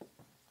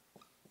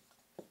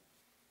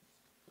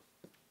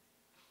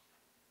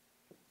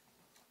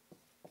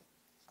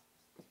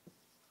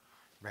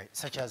 Right,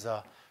 such as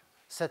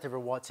set the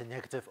reward to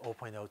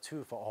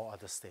 -0.02 for all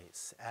other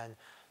states. And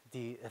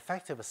the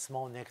effect of a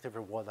small negative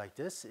reward like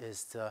this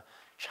is to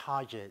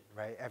charge it,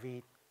 right?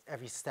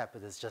 Every step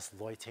it is just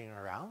loitering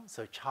around,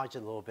 so charge it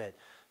a little bit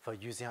for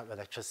using up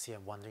electricity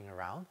and wandering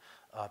around,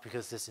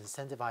 because this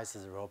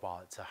incentivizes the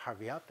robot to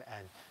hurry up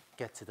and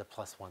get to the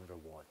 +1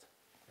 reward,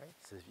 right?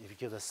 So if you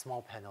give a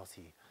small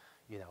penalty,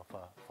 you know,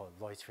 for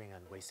loitering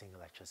and wasting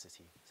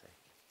electricity, say.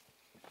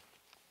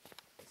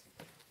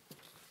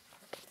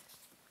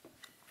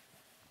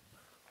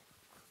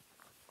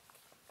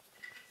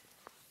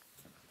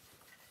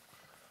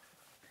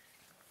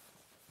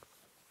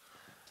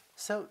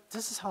 So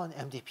this is how an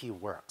MDP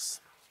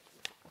works.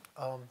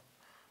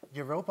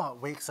 Your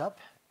robot wakes up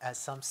at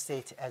some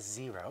state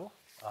S0,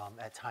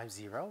 at time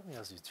 0. You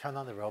know, so you turn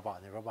on the robot,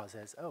 and the robot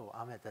says, oh,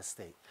 I'm at this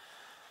state.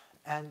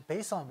 And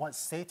based on what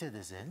state it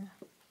is in,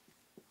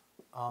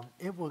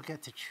 it will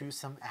get to choose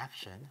some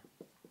action,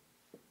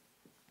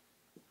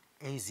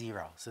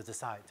 A0. So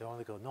decide, do I want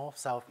to go north,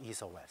 south,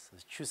 east, or west? So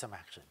choose some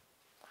action.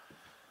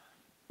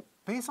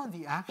 Based on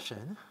the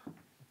action,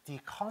 the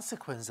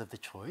consequence of the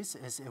choice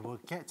is it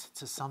will get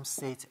to some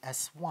state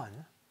S1,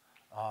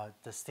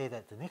 the state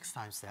at the next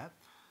time step,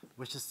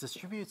 which is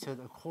distributed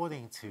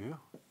according to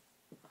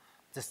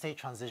the state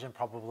transition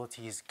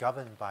probabilities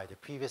governed by the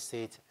previous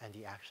state and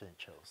the action it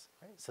chose.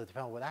 Right? So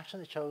depending on what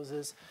action it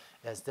chooses,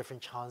 it has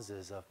different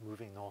chances of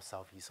moving north,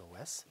 south, east, or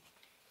west.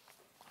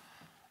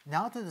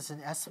 Now that it's in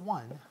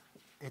S1,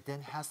 it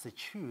then has to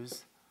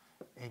choose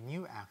a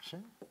new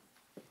action,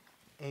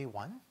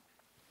 A1.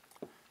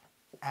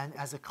 And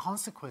as a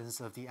consequence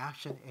of the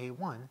action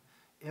A1,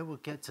 it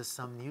will get to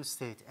some new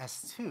state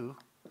S2,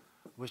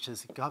 which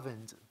is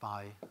governed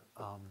by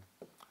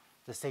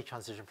the state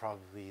transition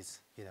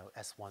probabilities, you know,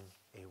 S1,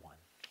 A1,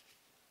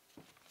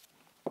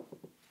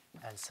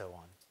 and so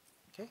on.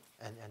 Okay,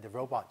 and the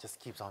robot just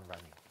keeps on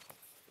running.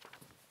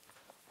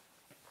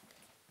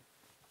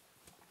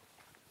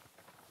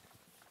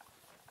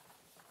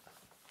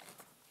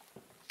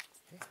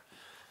 Okay.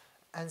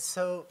 And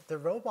so the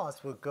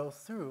robots will go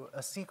through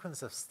a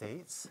sequence of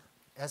states,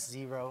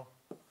 S0,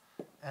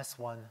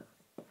 S1,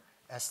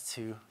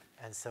 S2,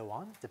 and so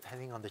on,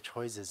 depending on the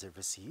choices it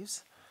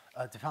receives,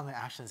 depending on the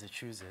actions it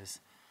chooses.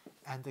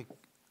 And the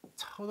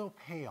total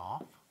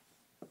payoff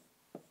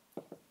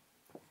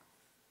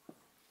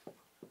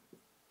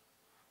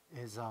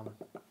is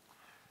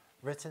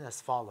written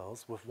as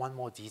follows, with one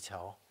more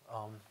detail.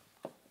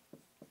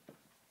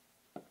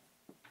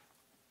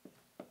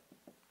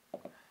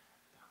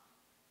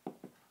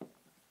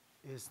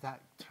 Is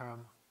that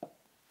term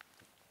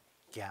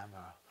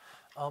gamma.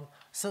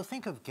 So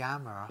think of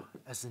gamma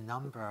as a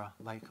number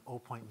like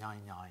 0.99.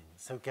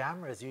 So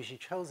gamma is usually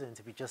chosen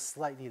to be just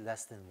slightly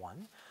less than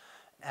 1.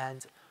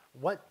 And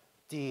what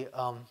the,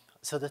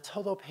 so the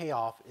total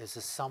payoff is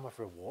the sum of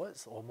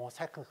rewards, or more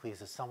technically is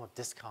the sum of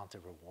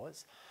discounted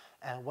rewards.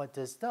 And what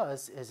this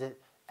does is it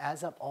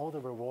adds up all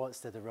the rewards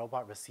that the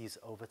robot receives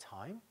over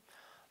time.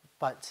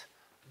 But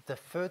the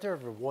further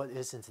reward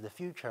is into the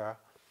future,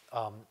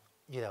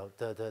 you know,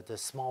 the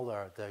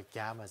smaller the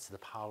gamma to the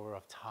power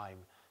of time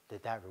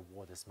that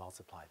reward is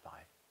multiplied by.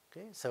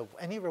 Okay, so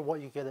any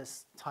reward you get at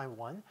time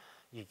 1,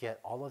 you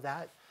get all of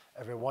that.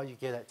 A reward you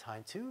get at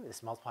time 2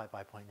 is multiplied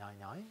by 0.99.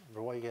 A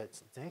reward you get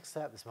at the next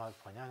step is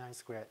multiplied by 0.99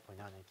 squared,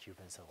 0.99 cubed,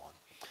 and so on.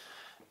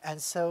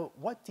 And so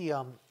what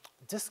the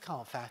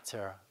discount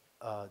factor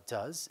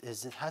does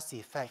is it has the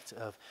effect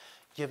of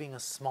giving a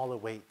smaller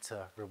weight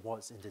to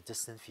rewards in the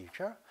distant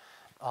future.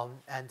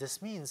 And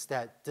this means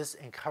that this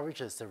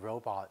encourages the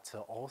robot to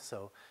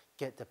also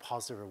get the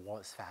positive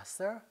rewards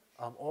faster,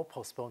 or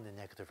postpone the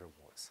negative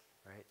rewards,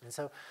 right? And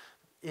so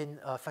in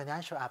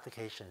financial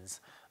applications,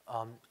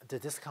 the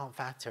discount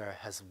factor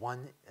has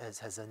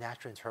a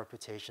natural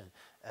interpretation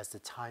as the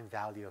time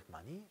value of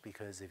money,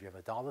 because if you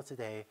have $1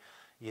 today,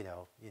 you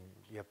know,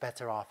 you're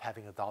better off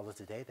having $1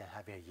 today than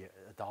having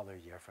 $1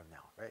 a year from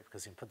now, right?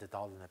 Because you can put the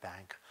dollar in the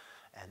bank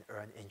and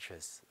earn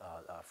interest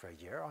for a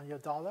year on your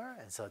dollar,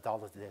 and so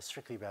 $1 today is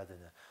strictly better than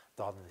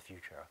 $1 in the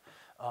future.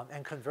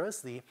 And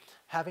conversely,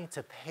 having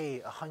to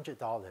pay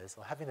 $100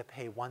 or having to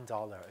pay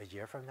 $1 a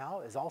year from now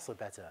is also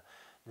better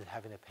than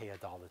having to pay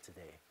 $1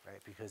 today,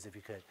 right? Because if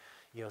you could,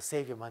 you know,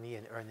 save your money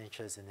and earn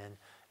interest and then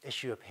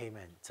issue a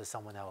payment to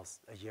someone else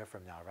a year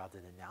from now rather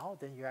than now,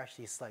 then you're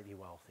actually slightly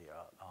wealthier.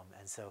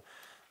 And so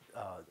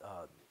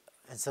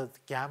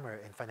gamma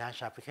in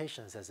financial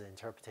applications as an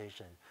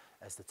interpretation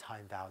as the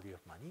time value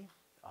of money,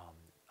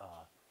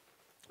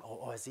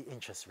 or as the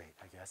interest rate,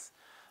 I guess.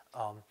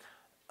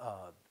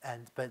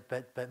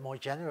 But more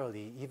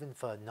generally, even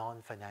for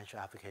non-financial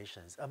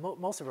applications,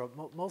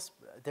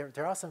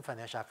 there are some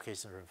financial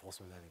applications of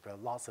reinforcement learning,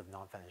 but lots of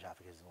non-financial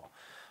applications as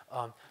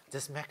well.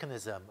 This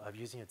mechanism of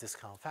using a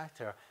discount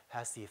factor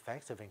has the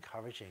effect of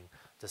encouraging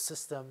the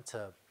system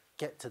to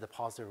get to the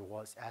positive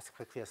rewards as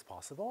quickly as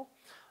possible,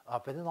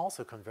 but then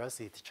also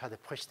conversely to try to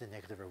push the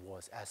negative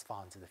rewards as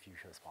far into the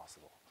future as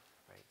possible,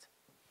 right?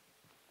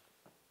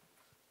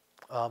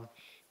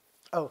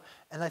 Oh,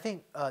 and I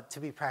think to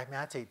be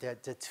pragmatic, there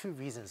are two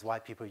reasons why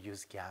people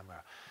use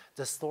gamma.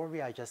 The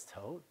story I just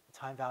told,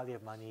 time value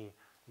of money,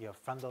 you know,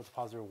 front load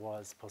positive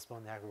rewards,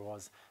 postpone negative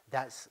rewards,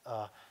 that's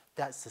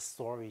the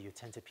story you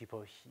tend to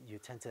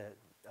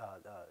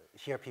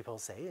hear people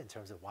say in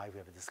terms of why we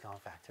have a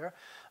discount factor.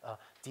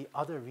 The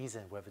other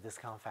reason we have a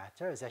discount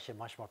factor is actually a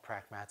much more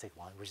pragmatic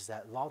one, which is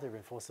that a lot of the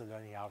reinforcement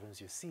learning algorithms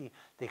you see,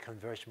 they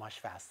converge much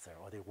faster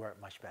or they work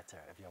much better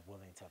if you're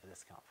willing to have a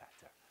discount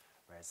factor.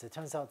 Right? So it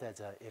turns out that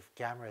if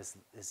gamma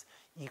is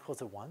equal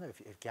to 1, or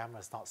if gamma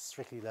is not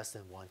strictly less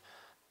than 1,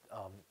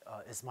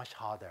 it's much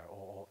harder,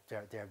 or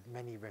there are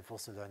many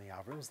reinforcement learning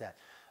algorithms that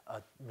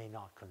may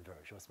not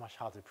converge, or it's much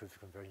harder to prove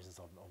convergence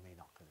or may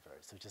not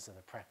converge. So just as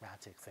a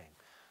pragmatic thing,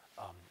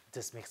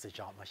 this makes the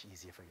job much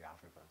easier for your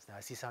algorithms. Now I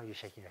see some of you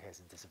shaking your heads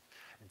in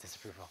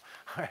disapproval.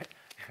 All right.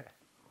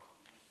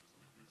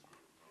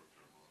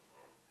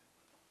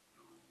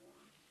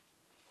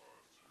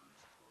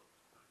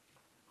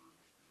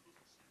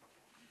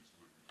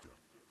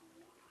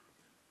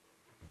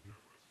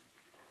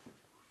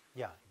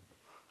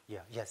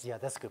 Yeah, yeah,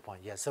 that's a good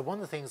point. Yeah, so one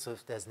of the things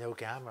if there's no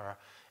gamma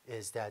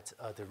is that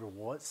the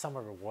reward, some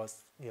of the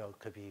rewards,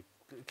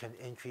 can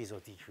increase or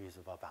decrease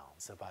with a bound.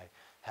 So by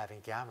having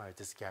gamma,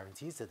 this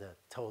guarantees that the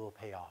total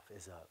payoff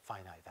is a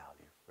finite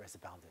value, or is a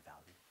bounded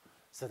value.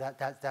 So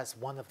that's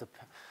one of the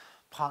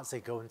parts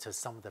that go into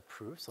some of the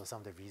proofs or some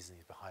of the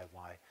reasoning behind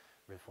why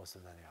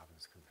reinforcement learning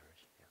algorithms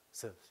converge. Yeah.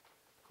 So,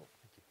 cool,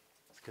 thank you.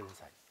 It's good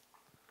insight.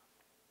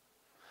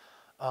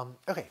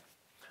 Okay.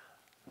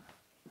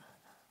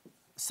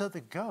 So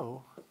the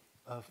goal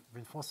of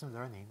reinforcement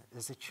learning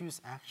is to choose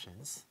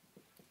actions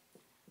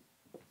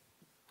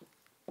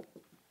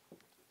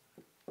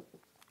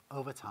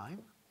over time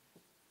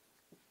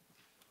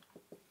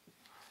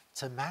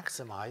to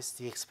maximize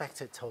the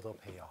expected total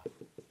payoff.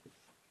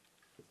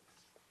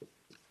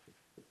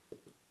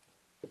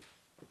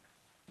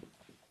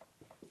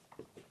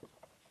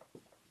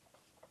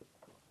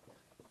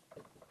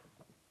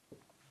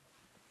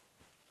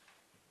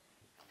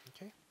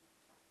 Okay.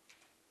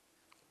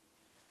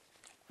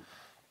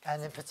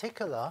 And in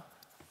particular,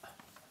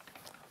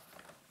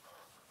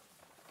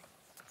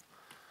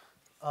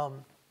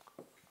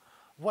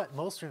 what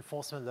most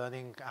reinforcement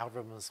learning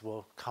algorithms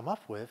will come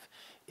up with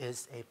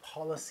is a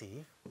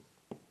policy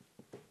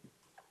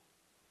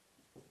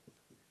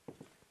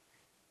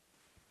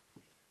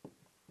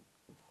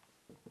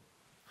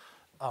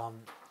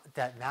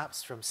that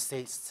maps from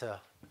states to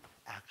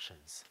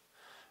actions,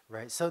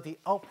 right? So the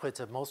output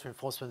of most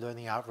reinforcement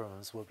learning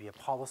algorithms will be a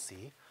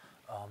policy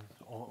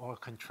or a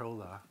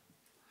controller.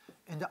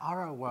 In the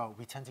RL world,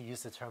 we tend to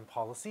use the term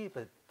policy,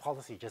 but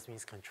policy just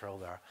means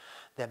controller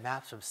that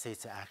maps from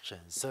states to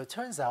actions. So it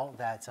turns out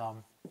that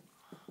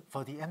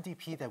for the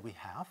MDP that we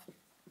have,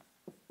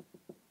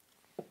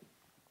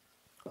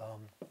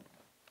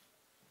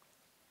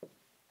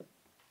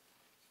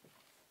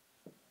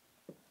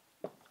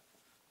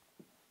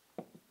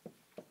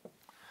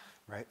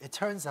 right, it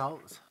turns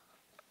out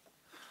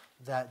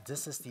that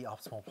this is the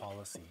optimal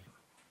policy.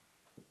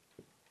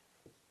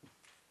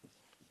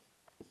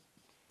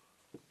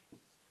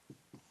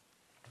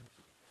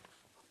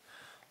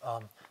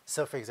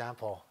 So for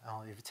example,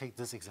 if you take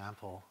this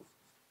example,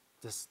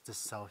 this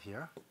cell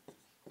here,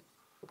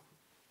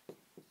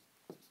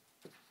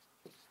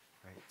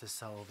 right, this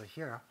cell over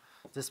here,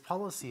 this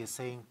policy is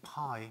saying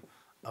pi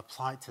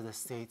applied to the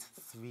state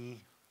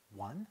 3,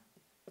 1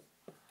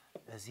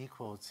 is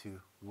equal to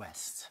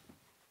west,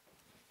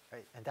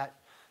 right? And that,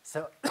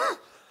 so,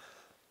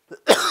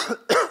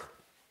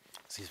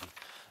 excuse me.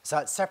 So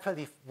I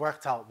separately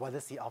worked out what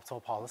is the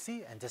optimal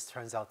policy, and this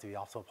turns out to be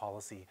optimal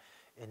policy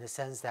in the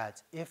sense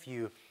that if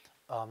you,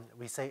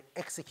 we say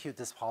execute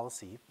this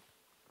policy,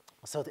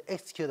 so to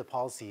execute the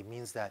policy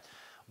means that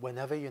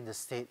whenever you're in the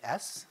state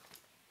S,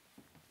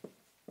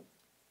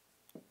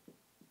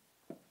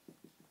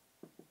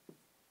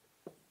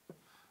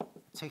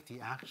 take the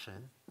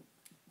action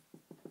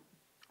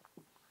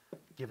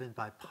given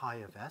by pi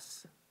of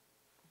S,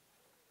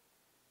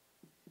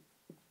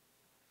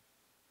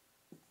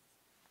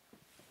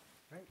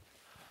 right?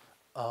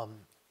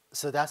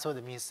 So that's what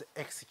it means to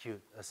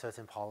execute a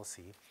certain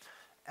policy.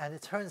 And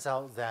it turns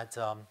out that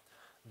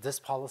this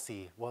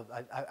policy, well,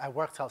 I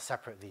worked out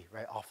separately,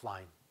 right,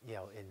 offline,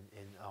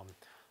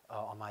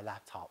 on my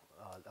laptop,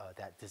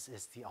 that this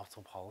is the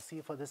optimal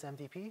policy for this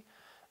MDP.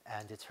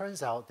 And it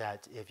turns out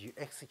that if you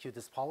execute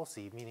this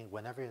policy, meaning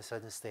whenever you're in a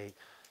certain state,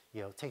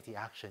 take the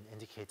action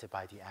indicated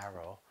by the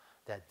arrow,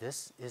 that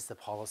this is the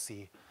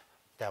policy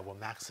that will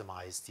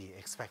maximize the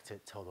expected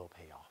total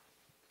payoff.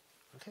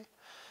 Okay?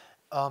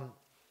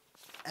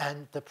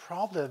 And the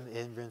problem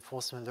in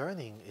reinforcement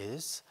learning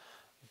is,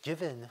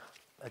 given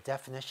a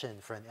definition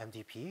for an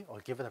MDP, or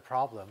given a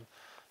problem,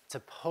 to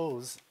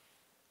pose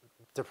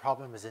the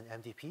problem as an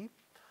MDP,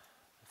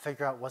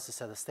 figure out what's the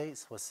set of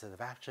states, what's the set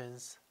of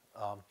actions,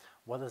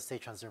 what are the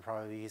state transition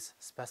probabilities,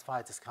 specify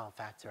a discount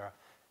factor,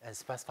 and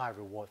specify a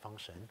reward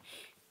function.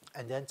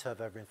 And then to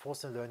have a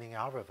reinforcement learning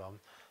algorithm,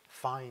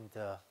 find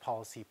the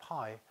policy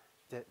pi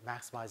that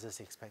maximizes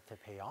the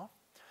expected payoff.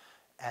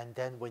 And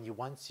then when you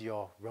want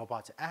your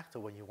robot to act, or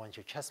when you want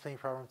your chess playing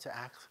program to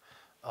act,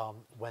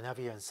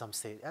 whenever you're in some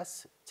state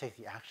S, take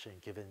the action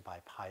given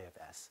by pi of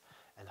S.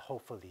 And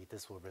hopefully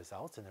this will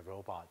result in a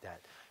robot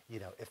that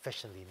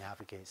efficiently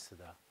navigates to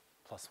the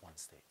plus 1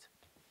 state.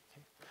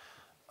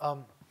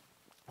 Okay?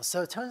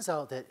 So it turns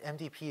out that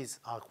MDPs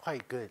are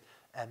quite good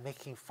at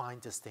making fine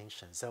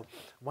distinctions. So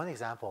one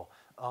example,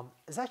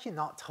 it's actually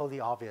not totally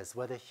obvious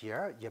whether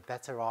here you're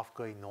better off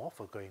going north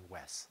or going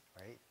west,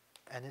 right?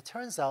 And it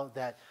turns out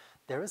that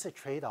there is a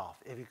trade-off.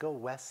 If you go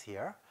west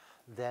here,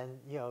 then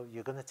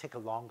you're going to take a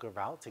longer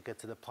route to get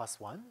to the plus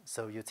 1,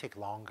 so you take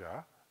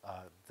longer.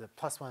 The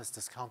plus 1 is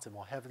discounted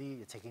more heavily.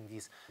 You're taking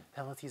these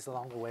penalties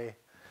along the way.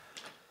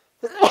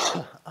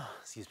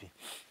 Excuse me.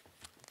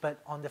 But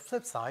on the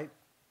flip side,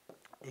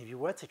 if you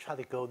were to try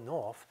to go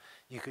north,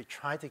 you could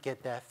try to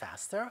get there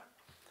faster,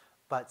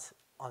 but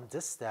on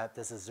this step,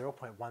 there's a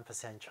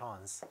 0.1%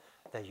 chance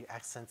that you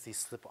accidentally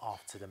slip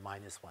off to the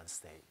 -1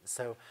 state.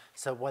 So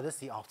what is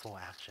the optimal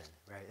action,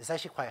 right? It's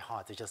actually quite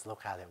hard to just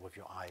look at it with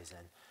your eyes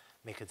and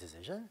make a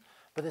decision,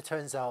 but it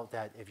turns out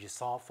that if you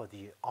solve for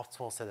the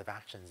optimal set of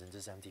actions in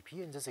this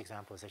MDP, in this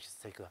example, it's actually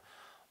to take a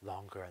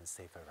longer and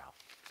safer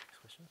route. Next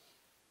question?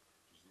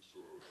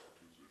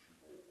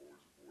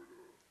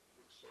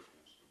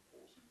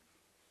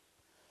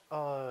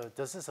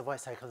 Does this avoid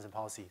cycles and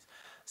policies?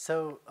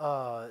 So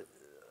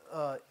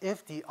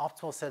if the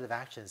optimal set of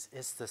actions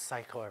is the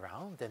cycle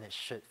around, then it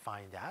should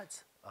find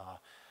that.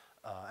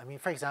 I mean,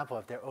 for example,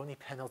 if there are only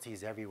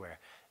penalties everywhere,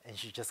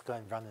 and you just go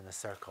and run in a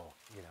circle,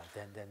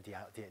 then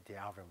the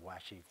algorithm will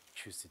actually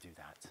choose to do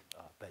that.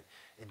 But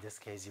in this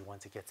case, you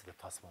want to get to the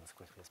plus 1 as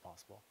quickly as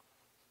possible.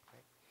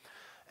 Right?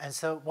 And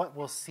so what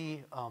we'll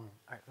see, all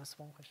right, that's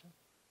one question.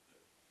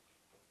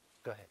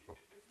 Go ahead.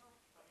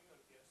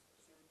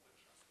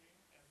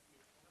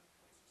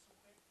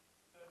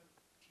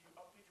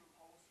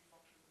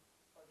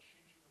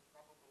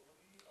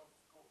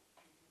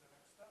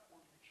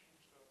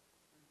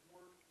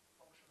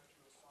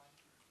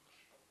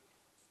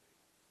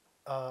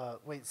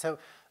 Wait, so,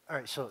 all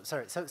right, so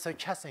sorry. So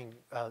chessing,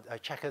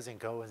 checkers and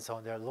Go and so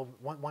on, there are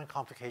one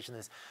complication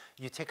is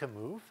you take a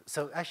move.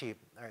 So actually,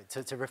 all right,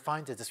 to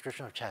refine the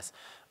description of chess,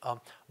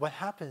 what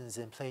happens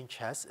in playing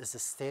chess is the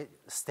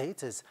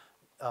state is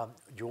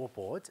your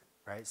board,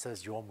 right? So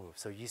it's your move.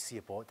 So you see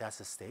a board, that's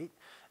the state.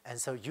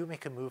 And so you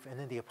make a move, and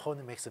then the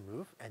opponent makes a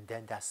move, and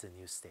then that's the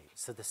new state.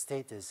 So the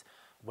state is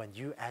when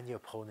you and your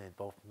opponent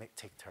both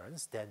take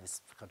turns, then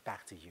it's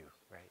back to you,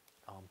 right?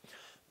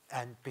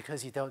 And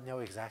because you don't know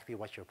exactly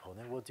what your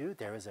opponent will do,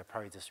 there is a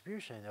priority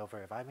distribution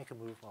over if I make a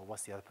move, well,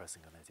 what's the other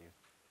person going to do?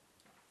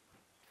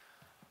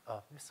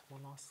 Miss,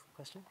 one last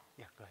question?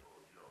 Yeah, go ahead.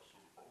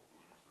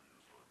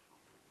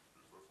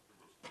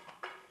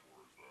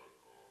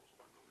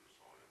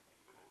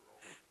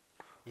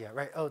 Yeah,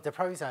 right. Oh, the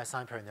probabilities I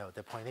assign per node,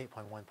 the 0.8,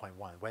 0.1,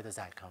 0.1, where does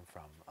that come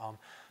from?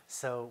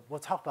 So we'll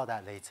talk about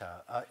that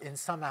later. In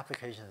some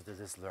applications,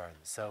 this is learned.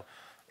 So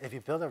if you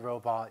build a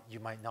robot, you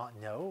might not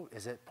know,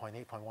 is it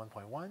 0.8, 0.1,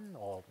 0.1,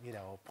 or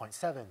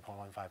 0.7,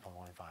 0.15,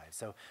 0.15.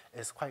 So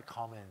it's quite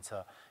common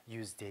to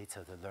use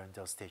data to learn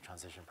those state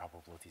transition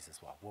probabilities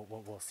as well.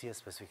 We'll see a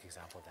specific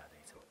example of that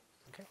later.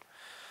 Okay.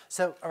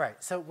 So all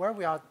right. So where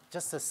we are,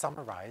 just to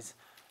summarize,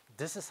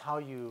 this is how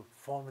you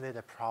formulate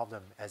a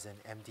problem as an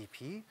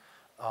MDP.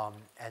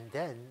 And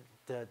then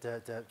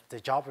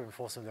the job of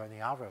reinforcement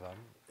learning algorithm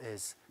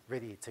is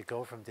really to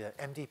go from the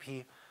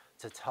MDP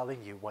to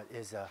telling you what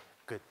is a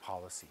good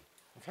policy.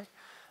 Okay,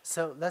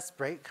 so let's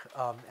break,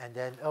 and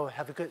then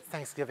have a good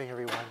Thanksgiving,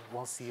 everyone.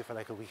 Won't see you for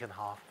like a week and a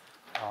half.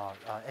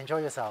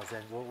 Enjoy yourselves,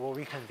 and we'll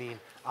reconvene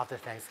after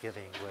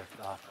Thanksgiving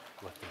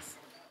with this.